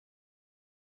welcome.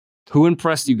 Who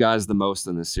impressed you guys the most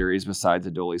in this series besides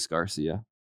Adolis Garcia?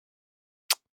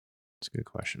 That's a good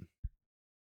question.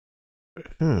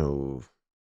 Oh.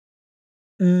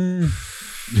 Can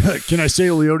I say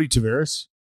Leody Taveras?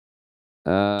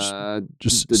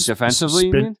 Just defensively,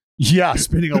 you mean? Yeah,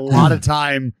 spending a lot of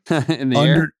time in the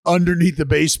air underneath the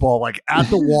baseball, like at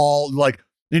the wall, like,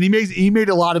 and he made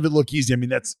a lot of it look easy. I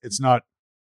mean, it's not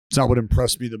what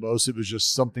impressed me the most. It was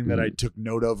just something that I took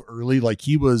note of early. Like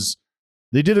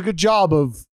they did a good job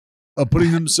of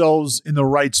putting themselves in the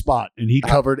right spot, and he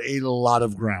covered a lot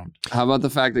of ground. How about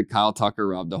the fact that Kyle Tucker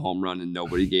robbed a home run and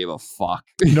nobody gave a fuck?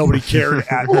 Nobody cared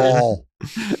at all.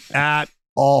 At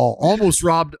all. Almost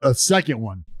robbed a second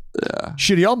one. Yeah.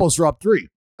 Shit, he almost robbed 3.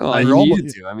 Oh, you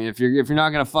needed to. I mean, if you're not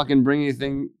gonna fucking bring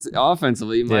anything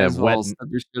offensively, you might as well step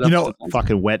your shit up.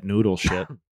 Fucking wet noodle shit.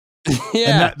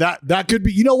 Yeah, and that could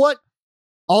be. You know what?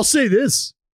 I'll say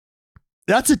this.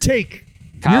 That's a take.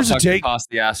 Here's Tucker a take. Cost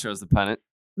the Astros the pennant.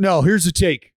 No, here's a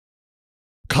take.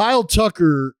 Kyle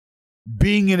Tucker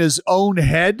being in his own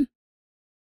head.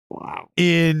 Wow.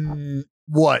 In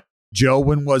what, Joe?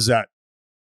 When was that?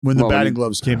 When the batting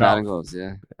gloves came out. Batting gloves,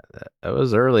 yeah. That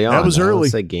was early on. That was early.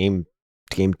 Say game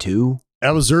 2.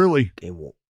 That was early.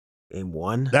 Game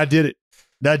 1. That did it.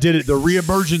 The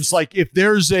reemergence. Like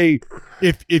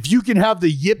if you can have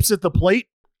the yips at the plate,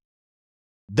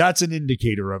 that's an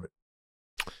indicator of it.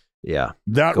 Yeah.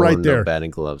 That right there. No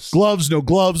batting gloves. Gloves, no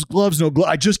gloves. Gloves, no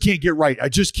gloves. I just can't get right. I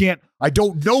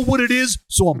don't know what it is,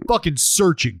 so I'm fucking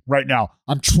searching right now.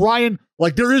 I'm trying.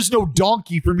 Like there is no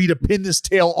donkey for me to pin this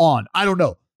tail on. I don't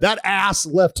know. That ass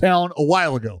left town a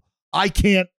while ago. I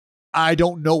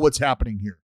don't know what's happening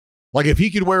here. Like if he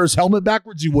could wear his helmet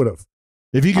backwards, he would have.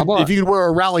 If he could wear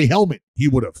a rally helmet, he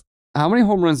would have. How many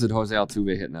home runs did Jose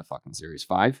Altuve hit in that fucking series?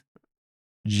 5?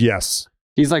 Yes.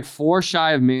 He's like 4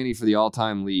 shy of Manny for the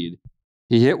all-time lead.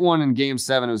 He hit one in Game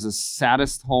 7. It was the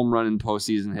saddest home run in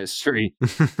postseason history.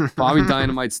 Bobby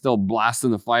Dynamite's still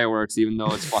blasting the fireworks, even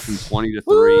though it's fucking 20-3.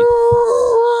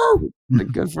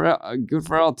 Good for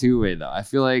Altuve, though. I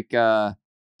feel like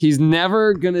he's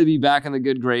never going to be back in the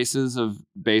good graces of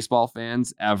baseball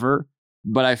fans ever,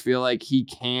 but I feel like he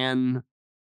can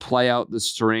play out the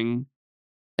string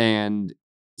and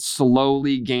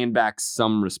slowly gain back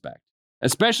some respect.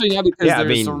 Especially now because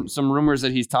there's some rumors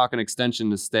that he's talking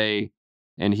extension to stay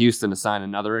in Houston to sign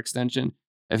another extension.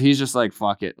 If he's just like,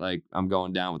 fuck it, like I'm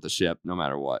going down with the ship no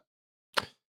matter what.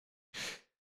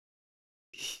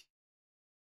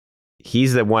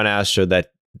 He's the one Astro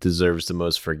that deserves the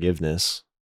most forgiveness.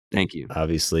 Thank you.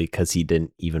 Obviously, because he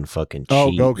didn't even fucking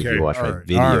cheat. Oh, okay. If you watch my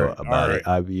video about it.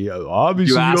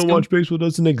 Obviously, you don't watch baseball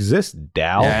doesn't exist,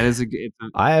 Dal. Yeah,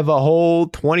 I have a whole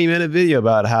 20-minute video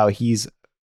about how he's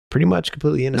pretty much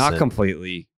completely innocent. Not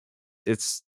completely.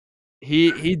 It's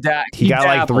he got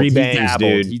like 3 bangs,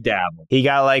 dude. He dabbled. He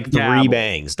got like 3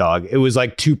 bangs, dog. It was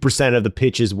like 2% of the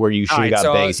pitches where you should have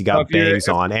got bangs. He got bangs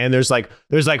on. And there's like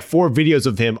 4 videos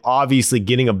of him obviously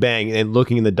getting a bang and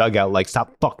looking in the dugout like,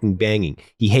 stop fucking banging.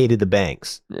 He hated the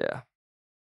bangs. Yeah.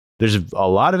 There's a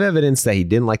lot of evidence that he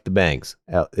didn't like the bangs.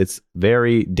 It's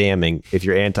very damning if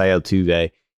you're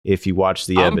anti-Altuve, if you watch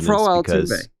the evidence. I'm pro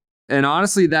Altuve. And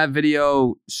honestly, that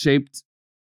video shaped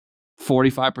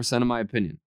 45% of my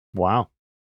opinion. Wow.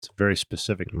 It's a very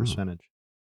specific percentage.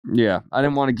 Yeah. I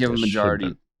didn't want to give him a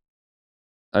majority.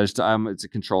 It's a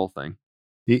control thing.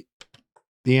 The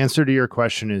answer to your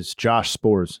question is Josh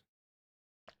Spores.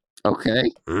 Okay.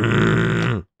 He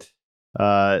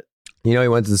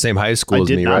went to the same high school as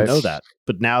me, right? I did not know that.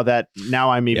 But now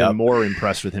I'm even more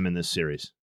impressed with him in this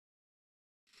series.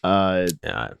 I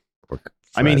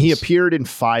mean, he appeared in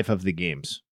 5 of the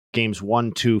games. Games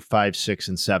 1, 2, 5, 6,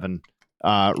 and 7.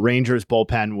 Rangers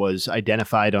bullpen was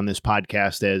identified on this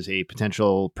podcast as a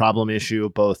potential problem issue,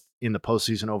 both in the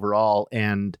postseason overall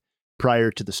and prior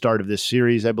to the start of this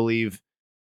series, I believe.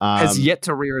 Has yet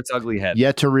to rear its ugly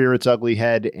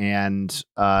head. And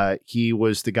he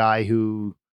was the guy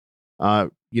who,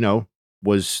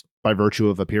 was, by virtue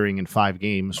of appearing in 5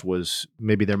 games, was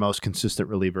maybe their most consistent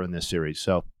reliever in this series.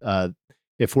 So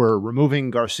if we're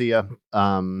removing Garcia,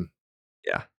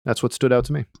 that's what stood out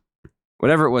to me.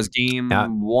 Whatever it was, game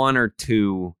 1 or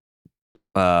 2,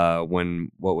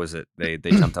 when, what was it? They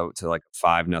jumped out to like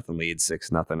 5-0 lead,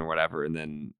 6-0 or whatever. And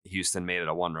then Houston made it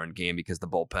a 1-run game because the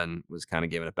bullpen was kind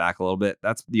of giving it back a little bit.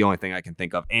 That's the only thing I can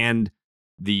think of. And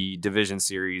the division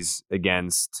series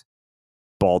against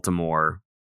Baltimore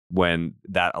when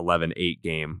that 11-8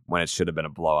 game, when it should have been a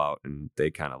blowout, and they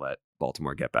kind of let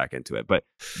Baltimore get back into it. But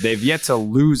they've yet to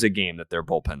lose a game that their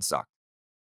bullpen sucked.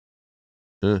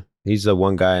 He's the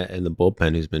one guy in the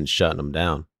bullpen who's been shutting them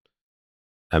down.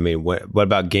 I mean, what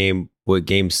about game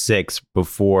 6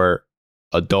 before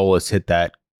Adolis hit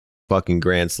that fucking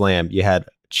grand slam? You had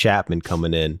Chapman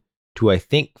coming in to, I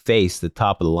think, face the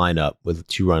top of the lineup with a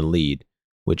 2-run lead,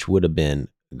 which would have been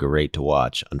great to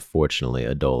watch. Unfortunately,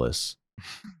 Adolis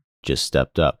just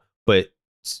stepped up. But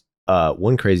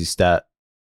one crazy stat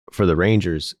for the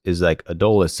Rangers is like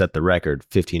Adolis set the record,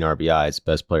 15 RBIs,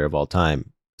 best player of all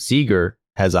time. Seager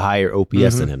has a higher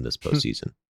OPS than him this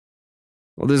postseason.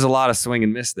 Well, there's a lot of swing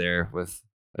and miss there with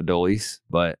Adolis,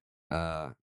 but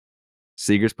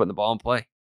Seager's putting the ball in play.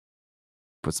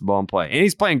 Puts the ball in play. And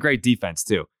he's playing great defense,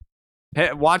 too.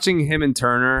 Watching him and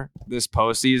Turner this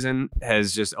postseason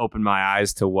has just opened my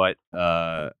eyes to what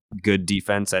good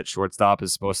defense at shortstop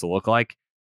is supposed to look like.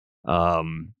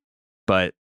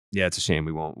 But yeah, it's a shame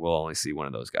we'll only see one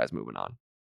of those guys moving on.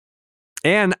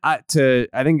 And I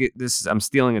think I'm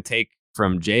stealing a take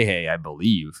from Jay, I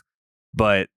believe,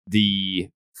 but the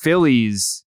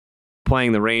Phillies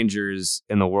playing the Rangers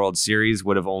in the World Series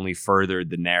would have only furthered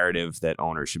the narrative that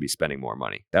owners should be spending more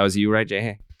money. That was you, right,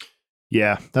 Jay?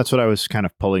 Yeah, that's what I was kind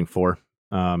of pulling for.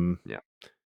 Yeah.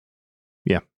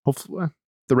 Hopefully,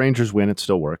 the Rangers win. It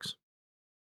still works.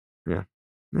 Yeah,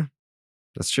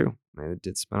 that's true. They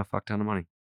did spend a fuck ton of money.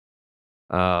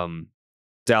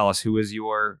 Dallas, who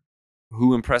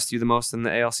impressed you the most in the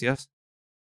ALCS?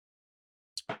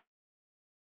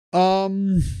 I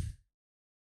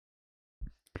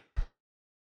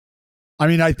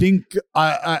mean, I think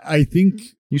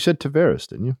you said Taveras,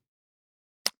 didn't you?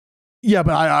 Yeah,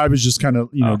 but I was just kind of,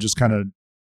 just kind of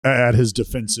at his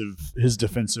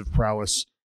defensive prowess.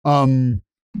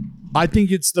 I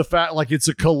think it's the fact, like, it's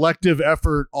a collective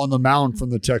effort on the mound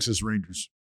from the Texas Rangers.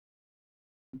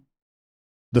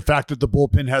 The fact that the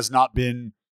bullpen has not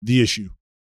been the issue.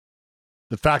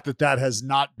 The fact that has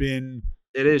not been.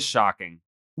 It is shocking.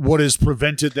 What has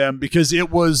prevented them, because it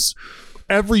was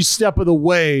every step of the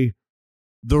way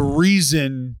the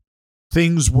reason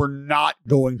things were not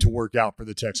going to work out for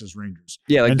the Texas Rangers.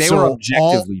 Yeah, like, and they were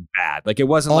objectively bad. Like, it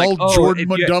wasn't like, all Jordan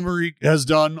Montgomery has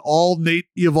done, all Nate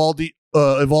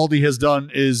Eovaldi has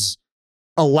done is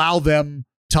allow them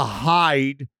to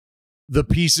hide the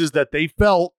pieces that they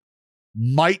felt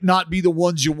might not be the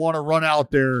ones you want to run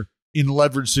out there in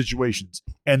leverage situations.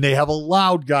 And they have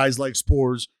allowed guys like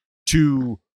Spores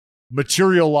to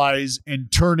materialize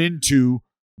and turn into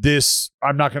this.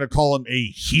 I'm not going to call him a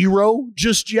hero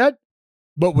just yet,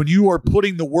 but when you are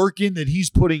putting the work in that he's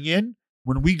putting in,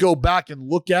 when we go back and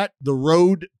look at the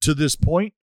road to this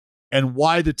point and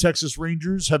why the Texas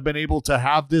Rangers have been able to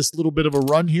have this little bit of a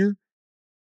run here,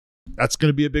 that's going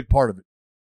to be a big part of it.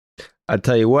 I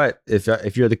tell you what,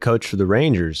 if you're the coach for the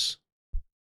Rangers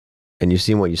and you're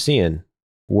seeing what you're seeing,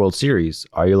 World Series,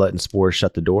 are you letting Spores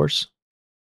shut the doors?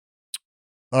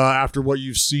 After what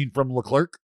you've seen from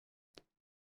Leclerc?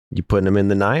 You putting him in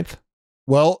the 9th?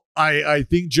 Well, I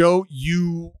think, Joe,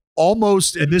 you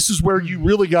almost, and this is where you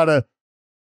really got to,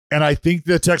 and I think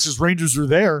the Texas Rangers are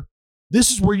there,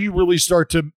 this is where you really start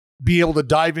to be able to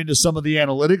dive into some of the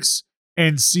analytics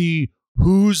and see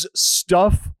whose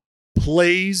stuff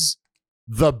plays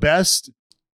the best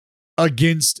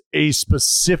against a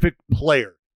specific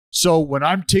player. So when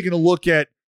I'm taking a look at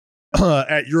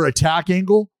your attack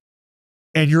angle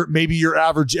and your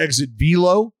average exit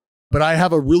velo, but I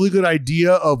have a really good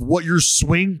idea of what your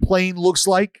swing plane looks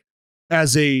like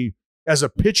as a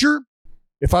pitcher.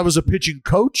 If I was a pitching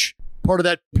coach, part of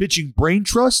that pitching brain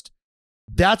trust,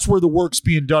 that's where the work's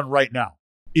being done right now.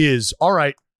 Is, all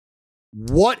right,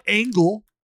 what angle,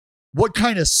 what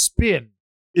kind of spin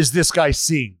is this guy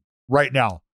seeing right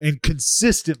now? And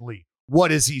consistently,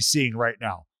 what is he seeing right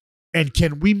now? And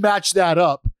can we match that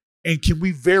up? And can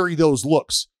we vary those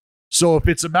looks? So if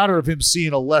it's a matter of him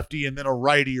seeing a lefty and then a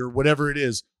righty or whatever it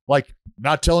is, like,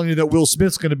 not telling you that Will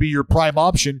Smith's going to be your prime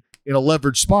option in a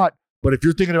leverage spot, but if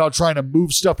you're thinking about trying to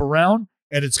move stuff around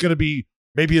and it's going to be,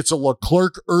 maybe it's a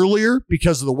Leclerc earlier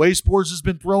because of the way Spores has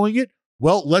been throwing it,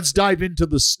 well, let's dive into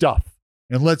the stuff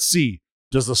and let's see.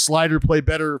 Does the slider play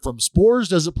better from Spores?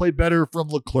 Does it play better from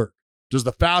Leclerc? Does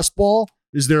the fastball,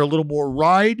 is there a little more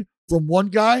ride from one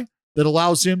guy that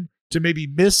allows him to maybe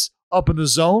miss up in the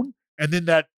zone? And then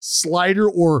that slider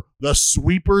or the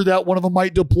sweeper that one of them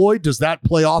might deploy, does that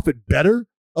play off it better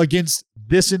against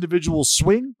this individual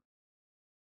swing?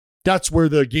 That's where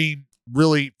the game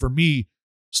really, for me,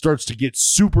 starts to get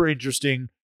super interesting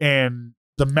and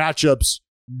the matchups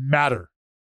matter.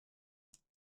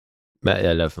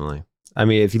 Yeah, definitely. I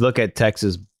mean, if you look at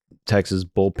Texas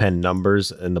bullpen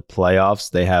numbers in the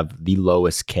playoffs, they have the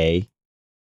lowest K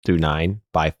through 9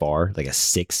 by far, like a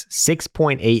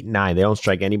 6.89. They don't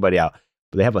strike anybody out,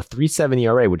 but they have a 3.7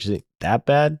 ERA, which isn't that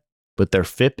bad, but their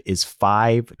FIP is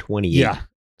 5.28. Yeah.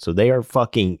 So they are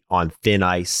fucking on thin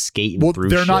ice, skating through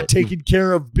they're shit. not taking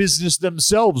care of business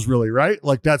themselves, really, right?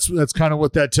 Like that's kind of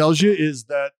what that tells you, is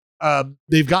that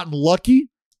they've gotten lucky.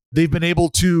 They've been able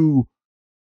to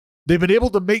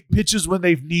make pitches when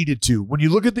they've needed to. When you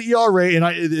look at the ERA, and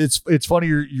it's funny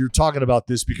you're talking about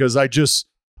this, because I just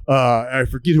I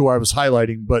forget who I was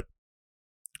highlighting, but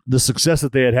the success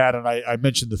that they had, and I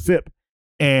mentioned the FIP,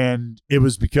 and it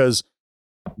was because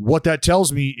what that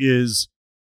tells me is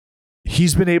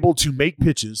he's been able to make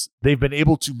pitches. They've been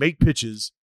able to make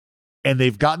pitches, and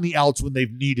they've gotten the outs when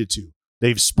they've needed to.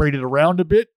 They've sprayed it around a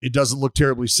bit. It doesn't look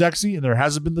terribly sexy, and there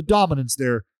hasn't been the dominance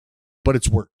there, but it's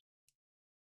worked.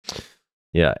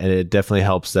 Yeah, and it definitely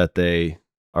helps that they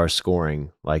are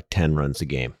scoring like 10 runs a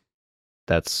game.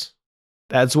 That's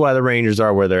why the Rangers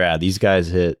are where they're at. These guys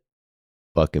hit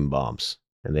fucking bombs,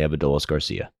 and they have Adolis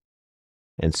Garcia.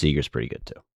 And Seager's pretty good,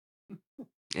 too.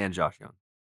 And Josh Young.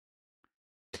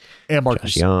 And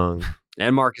Marcus Young.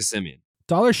 And Marcus Semien.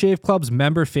 Dollar Shave Club's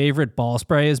member favorite ball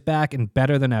spray is back and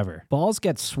better than ever. Balls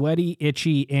get sweaty,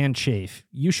 itchy, and chafe.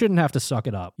 You shouldn't have to suck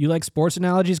it up. You like sports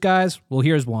analogies, guys? Well,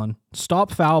 here's one.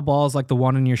 Stop foul balls like the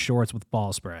one in your shorts with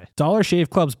ball spray. Dollar Shave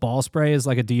Club's ball spray is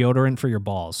like a deodorant for your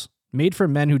balls. Made for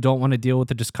men who don't want to deal with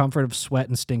the discomfort of sweat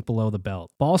and stink below the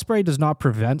belt. Ball spray does not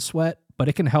prevent sweat, but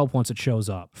it can help once it shows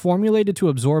up. Formulated to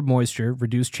absorb moisture,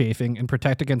 reduce chafing, and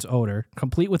protect against odor,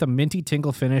 complete with a minty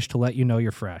tinkle finish to let you know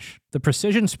you're fresh. The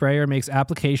precision sprayer makes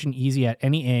application easy at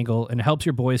any angle and helps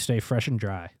your boys stay fresh and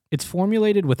dry. It's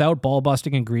formulated without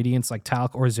ball-busting ingredients like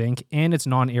talc or zinc, and it's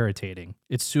non-irritating.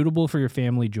 It's suitable for your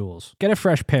family jewels. Get a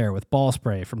fresh pair with ball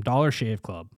spray from Dollar Shave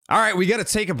Club. All right, we got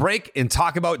to take a break and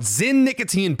talk about Zyn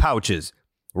nicotine pouches.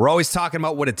 We're always talking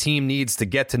about what a team needs to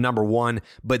get to number one,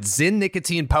 but Zyn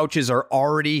nicotine pouches are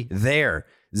already there.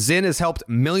 Zyn has helped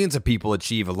millions of people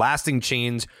achieve a lasting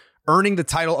change, earning the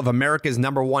title of America's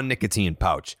 #1 nicotine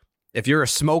pouch. If you're a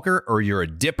smoker or you're a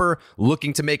dipper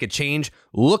looking to make a change,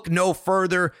 look no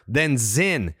further than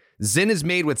Zyn. Zyn is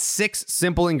made with 6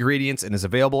 simple ingredients and is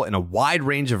available in a wide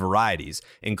range of varieties,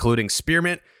 including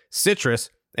spearmint, citrus,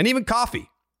 and even coffee.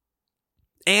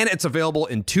 And it's available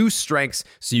in 2 strengths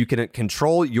so you can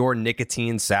control your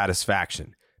nicotine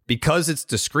satisfaction. Because it's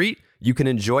discreet, you can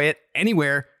enjoy it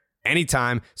anywhere,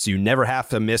 anytime, so you never have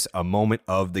to miss a moment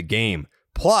of the game.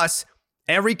 Plus,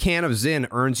 every can of Zyn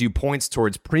earns you points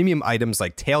towards premium items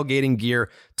like tailgating gear,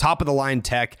 top-of-the-line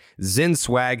tech, Zyn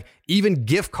swag, even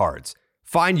gift cards.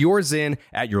 Find your Zyn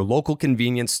at your local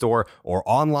convenience store or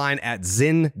online at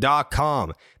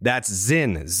Zyn.com. That's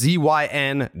Zyn,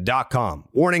 ZYN.com.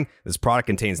 Warning, this product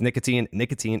contains nicotine.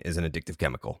 Nicotine is an addictive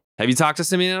chemical. Have you talked to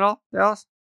Semien at all, Dallas?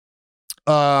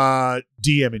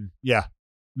 DMing, yeah.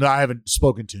 No, I haven't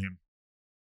spoken to him.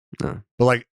 No.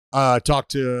 But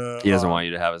talked to... He doesn't want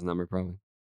you to have his number, probably.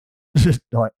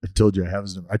 No, I told you I have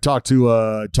his number. I talked to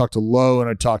Lowe and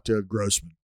I talked to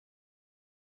Grossman.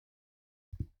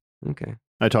 Okay.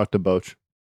 I talked to Boch.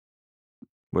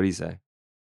 What did he say?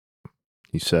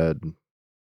 He said,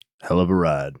 hell of a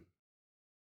ride.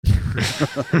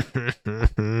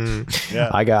 Yeah.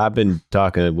 I've been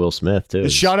talking to Will Smith too.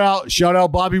 Shout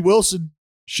out Bobby Wilson.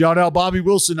 Shout out Bobby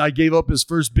Wilson. I gave up his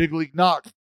first big league knock,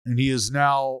 and he is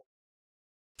now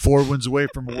 4 wins away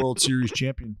from a World Series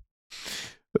champion.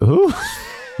 Who?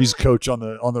 He's coach on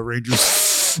the Rangers.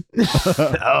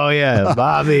 Oh yeah,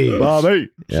 Bobby. Bobby.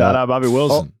 Yeah. Shout out Bobby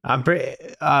Wilson. I'm pretty.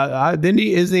 Isn't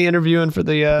he interviewing for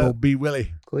the B.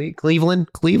 Willie Cleveland?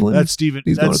 That's Steven.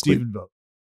 That's Steven Vogt.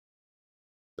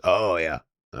 Oh yeah.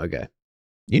 Okay.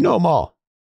 You know them all.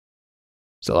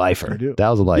 It's a lifer. I do. That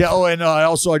was a lifer. Yeah. Oh, and I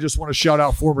just want to shout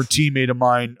out former teammate of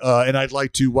mine, and I'd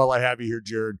like to, while I have you here,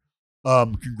 Jared,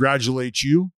 congratulate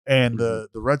you and the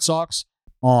Red Sox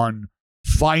on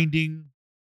finding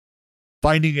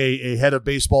a head of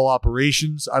baseball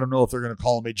operations. I don't know if they're going to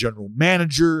call him a general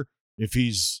manager, if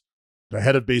he's the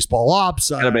head of baseball ops.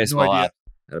 Head of baseball ops.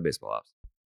 Head of baseball ops.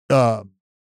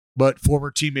 But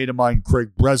former teammate of mine,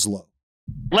 Craig Breslow.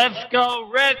 Let's go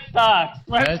Red Sox!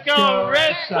 Let's go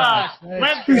Red Sox!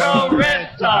 Let's go Red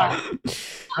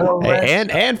Sox! And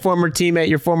your former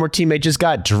teammate just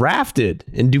got drafted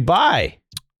in Dubai.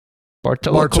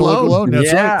 Bartolo Colon.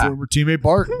 That's right. Former teammate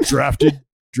Bart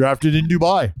drafted in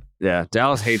Dubai. Yeah,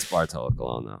 Dallas hates Bartolo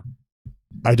Colon though.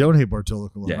 I don't hate Bartolo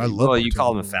Colon. Yeah, I love. Well, you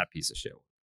call him a fat piece of shit.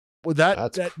 Well,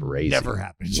 that's crazy. Never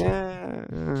happened. Yeah.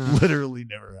 Literally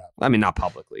never happened. I mean, not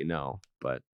publicly, no,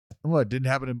 but well, it didn't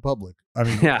happen in public. I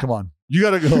mean, Yeah. come on. You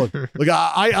gotta go. Like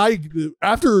I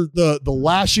after the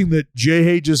lashing that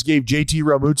J-Hay just gave JT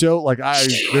Realmuto,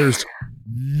 there's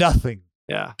nothing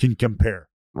can compare.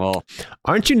 Well,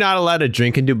 aren't you not allowed to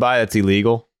drink in Dubai? That's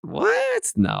illegal.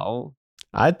 What? No.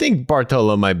 I think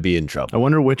Bartolo might be in trouble. I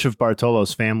wonder which of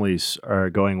Bartolo's families are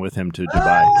going with him to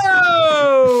Dubai.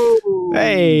 Oh!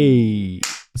 Hey,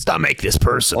 let's not make this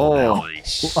personal. Oh,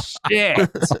 shit.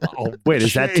 Wait,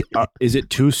 is it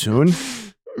too soon?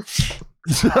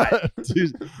 I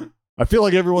feel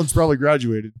like everyone's probably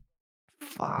graduated.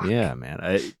 Fuck. Yeah, man.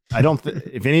 I don't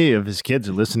if any of his kids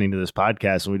are listening to this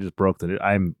podcast and we just broke the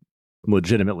I'm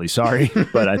legitimately sorry,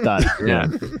 but I thought, yeah.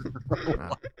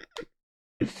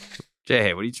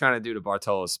 Jay, what are you trying to do to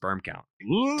Bartolo's sperm count?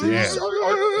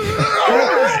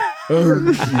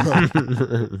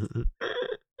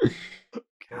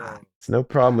 It's no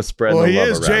problem with spreading well, the he love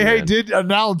is. around, J-Hay man. did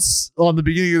announce on the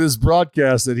beginning of this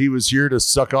broadcast that he was here to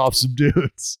suck off some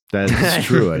dudes. That's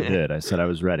true. I did. I said I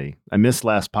was ready. I missed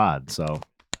last pod, so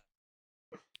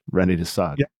ready to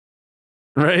suck. Yeah.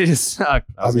 Ready to suck.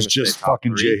 I was just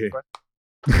fucking J-Hay.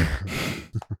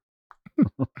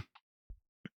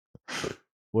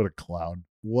 What a clown.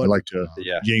 I'd like to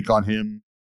yank on him.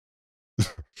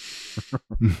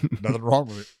 Nothing wrong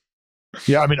with it.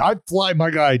 Yeah, I mean, I'd fly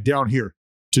my guy down here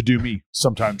to do me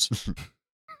sometimes.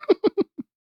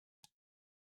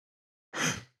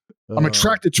 I'm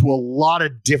attracted to a lot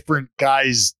of different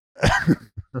guys.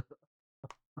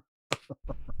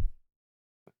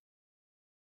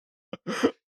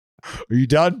 Are you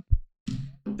done?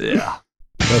 Yeah.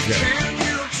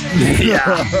 Okay.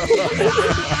 Yeah.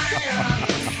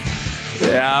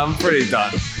 Yeah, I'm pretty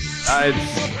done. I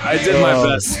did my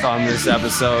best on this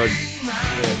episode.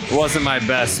 It wasn't my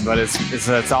best, but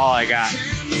that's all I got.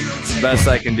 It's the best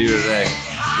I can do today.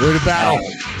 Way to battle.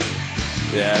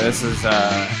 Yeah, this is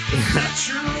I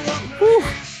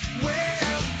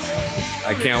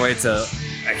can't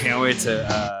wait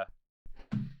to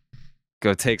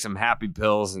go take some happy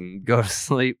pills and go to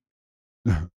sleep.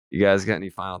 You guys got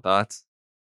any final thoughts?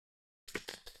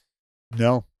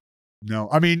 No.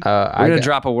 I mean, we're gonna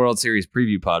drop a World Series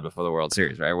preview pod before the World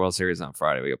Series, right? World Series on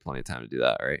Friday. We got plenty of time to do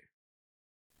that, right?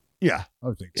 Yeah, I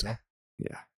would think so.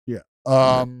 Yeah.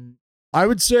 I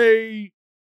would say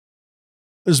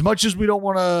as much as we don't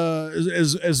want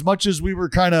to, as much as we were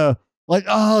kind of like,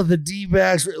 the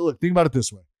D-backs. Look, think about it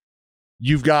this way.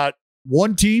 You've got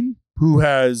one team who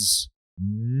has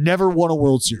never won a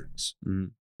World Series. Mm-hmm.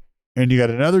 And you got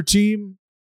another team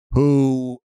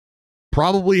who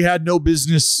probably had no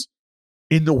business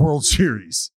in the World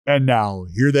Series. And now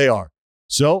here they are.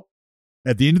 So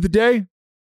at the end of the day,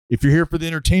 if you're here for the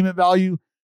entertainment value,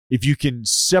 if you can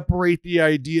separate the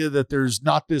idea that there's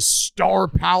not this star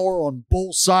power on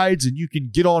both sides and you can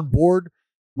get on board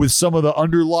with some of the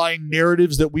underlying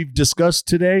narratives that we've discussed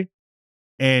today,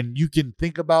 and you can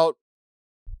think about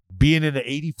being in an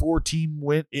 84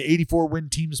 win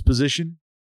team's position,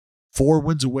 4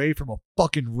 wins away from a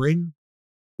fucking ring,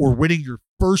 or winning your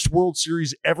first World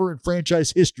Series ever in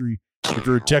franchise history, if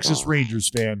you're a Texas Rangers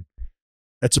fan,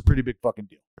 that's a pretty big fucking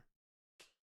deal.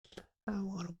 I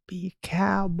want to be a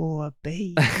cowboy,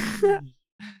 baby.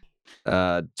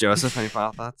 Joseph, any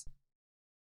final thoughts?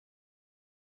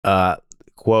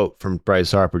 Quote from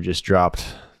Bryce Harper just dropped.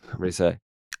 What do you say?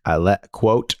 I let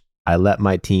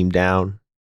my team down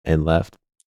and left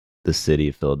the city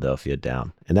of Philadelphia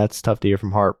down. And that's tough to hear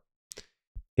from Harp.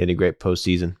 He had a great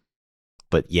postseason.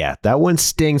 But yeah, that one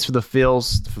stings for the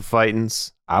Phils, for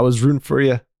Fightins. I was rooting for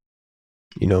you.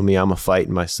 You know me, I'm a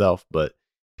fighting myself, but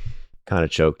kind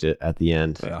of choked it at the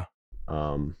end. Yeah.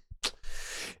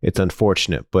 It's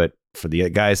unfortunate, but for the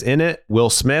guys in it, Will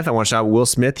Smith, I want to shout out Will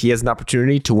Smith. He has an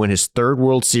opportunity to win his 3rd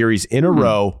World Series in a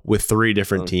row with 3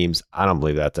 different teams. I don't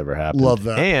believe that's ever happened. Love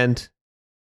that. And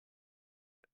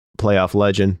playoff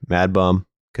legend, Mad Bum,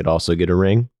 could also get a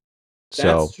ring.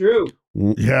 That's true.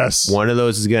 Yes. One of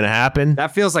those is going to happen.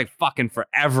 That feels like fucking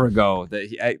forever ago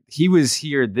that he was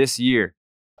here this year.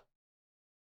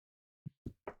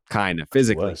 Kind of,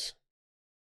 physically.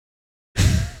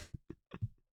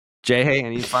 Jay,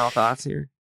 any final thoughts here?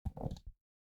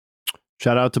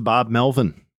 Shout out to Bob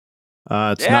Melvin.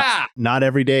 It's not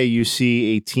every day you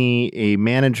see a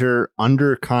manager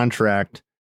under contract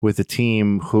with a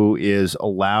team who is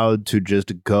allowed to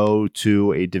just go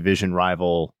to a division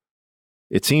rival.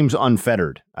 It seems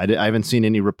unfettered. I haven't seen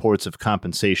any reports of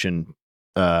compensation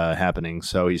happening,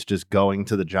 so he's just going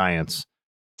to the Giants.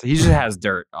 So he just has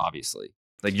dirt, obviously.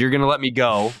 Like, you're going to let me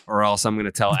go, or else I'm going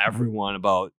to tell everyone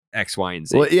about X, Y, and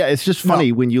Z. Well, yeah, it's just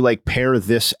funny when you like pair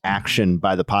this action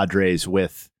by the Padres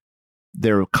with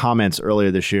their comments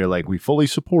earlier this year, like, we fully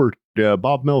support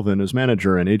Bob Melvin as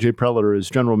manager and AJ Preller as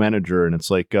general manager. And it's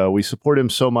like, we support him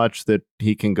so much that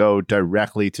he can go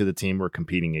directly to the team we're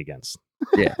competing against.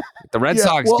 Yeah. The Red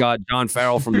Sox got John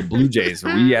Farrell from the Blue Jays,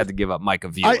 but we had to give up Mike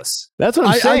Aviles. That's what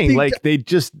I'm saying. Like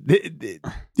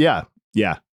yeah.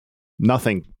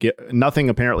 Nothing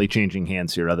apparently changing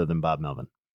hands here other than Bob Melvin.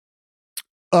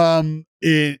 When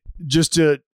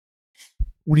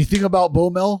you think about Bo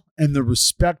Mel and the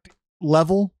respect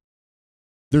level,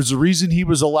 there's a reason he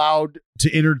was allowed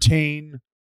to entertain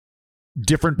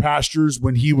different pastures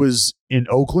when he was in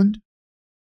Oakland.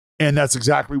 And that's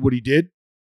exactly what he did.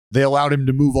 They allowed him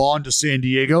to move on to San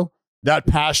Diego. That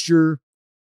pasture,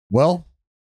 well,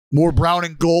 more brown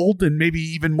and gold, and maybe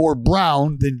even more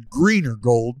brown than greener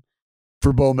gold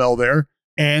for Bo Mel there.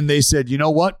 And they said, you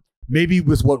know what? Maybe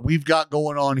with what we've got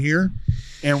going on here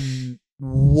and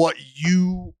what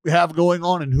you have going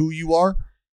on and who you are,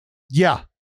 yeah,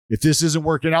 if this isn't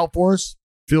working out for us,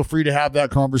 feel free to have that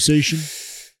conversation.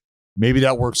 Maybe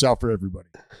that works out for everybody.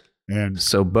 And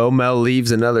so Bo Mel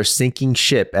leaves another sinking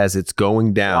ship as it's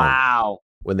going down. Wow.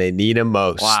 When they need him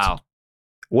most. Wow.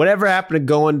 Whatever happened to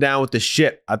going down with the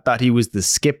ship? I thought he was the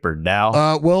skipper,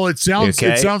 Dal. Well, it sounds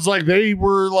like they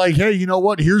were like, hey, you know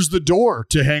what? Here's the door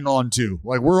to hang on to.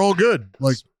 Like, we're all good.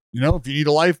 Like, you know, if you need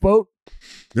a lifeboat,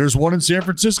 there's one in San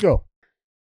Francisco.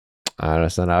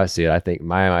 That's not how I see it. I think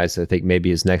maybe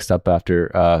his next up after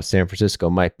San Francisco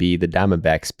might be the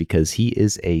Diamondbacks because he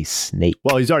is a snake.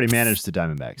 Well, he's already managed the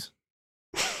Diamondbacks.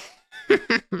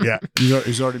 Yeah,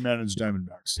 he's already managed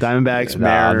Diamondbacks. Diamondbacks,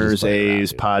 Mariners,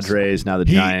 A's, Padres, now the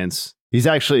Giants. He's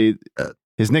actually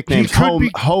his nickname's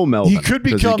Ho Melvin. He could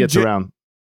become he gets around.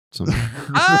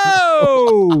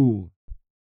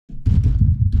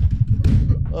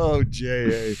 Oh,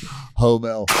 J.A.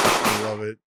 Homel. I love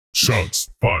it. Shots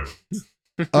fired.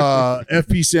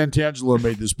 FP Santangelo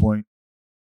made this point.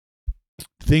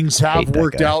 Things have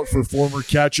worked out for former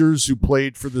catchers who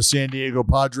played for the San Diego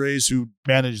Padres who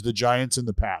managed the Giants in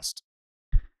the past.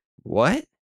 What?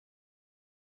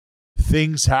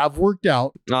 Things have worked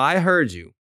out. No, I heard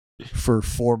you. For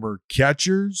former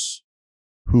catchers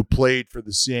who played for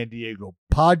the San Diego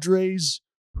Padres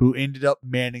who ended up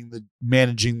managing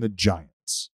the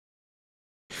Giants.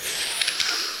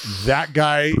 That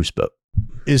guy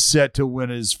is set to win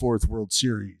his 4th World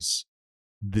Series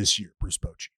this year, Bruce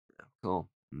Bochy. Cool.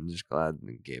 I'm just glad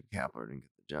that Gabe Kapler didn't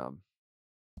get the job.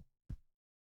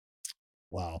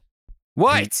 Wow.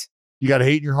 What? You got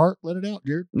hate in your heart? Let it out,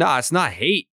 Jared. No, it's not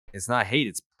hate. It's not hate.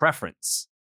 It's preference.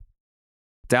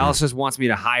 Dallas just wants me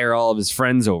to hire all of his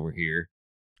friends over here.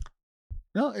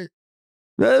 No.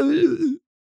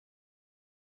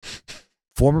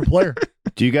 Former player.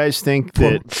 Do you guys think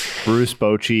that Bruce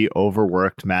Bochy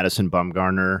overworked Madison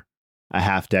Bumgarner a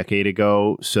half decade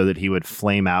ago so that he would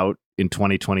flame out in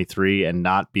 2023 and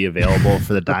not be available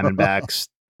for the Diamondbacks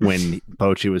when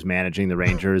Bochy was managing the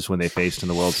Rangers when they faced in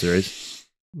the World Series?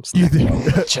 You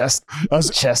think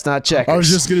chestnut checkers. I was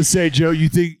just gonna say, Joe, you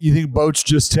think Boch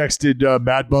just texted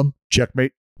Mad Bum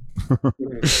checkmate?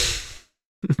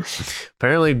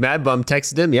 Apparently, Mad Bum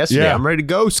texted him yesterday. Yeah. I'm ready to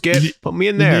go, Skip. Put me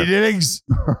in there. You need innings.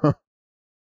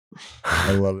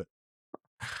 I love it.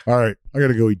 All right, I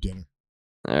gotta go eat dinner.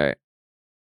 All right,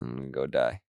 I'm gonna go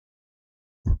die.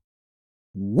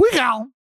 We go.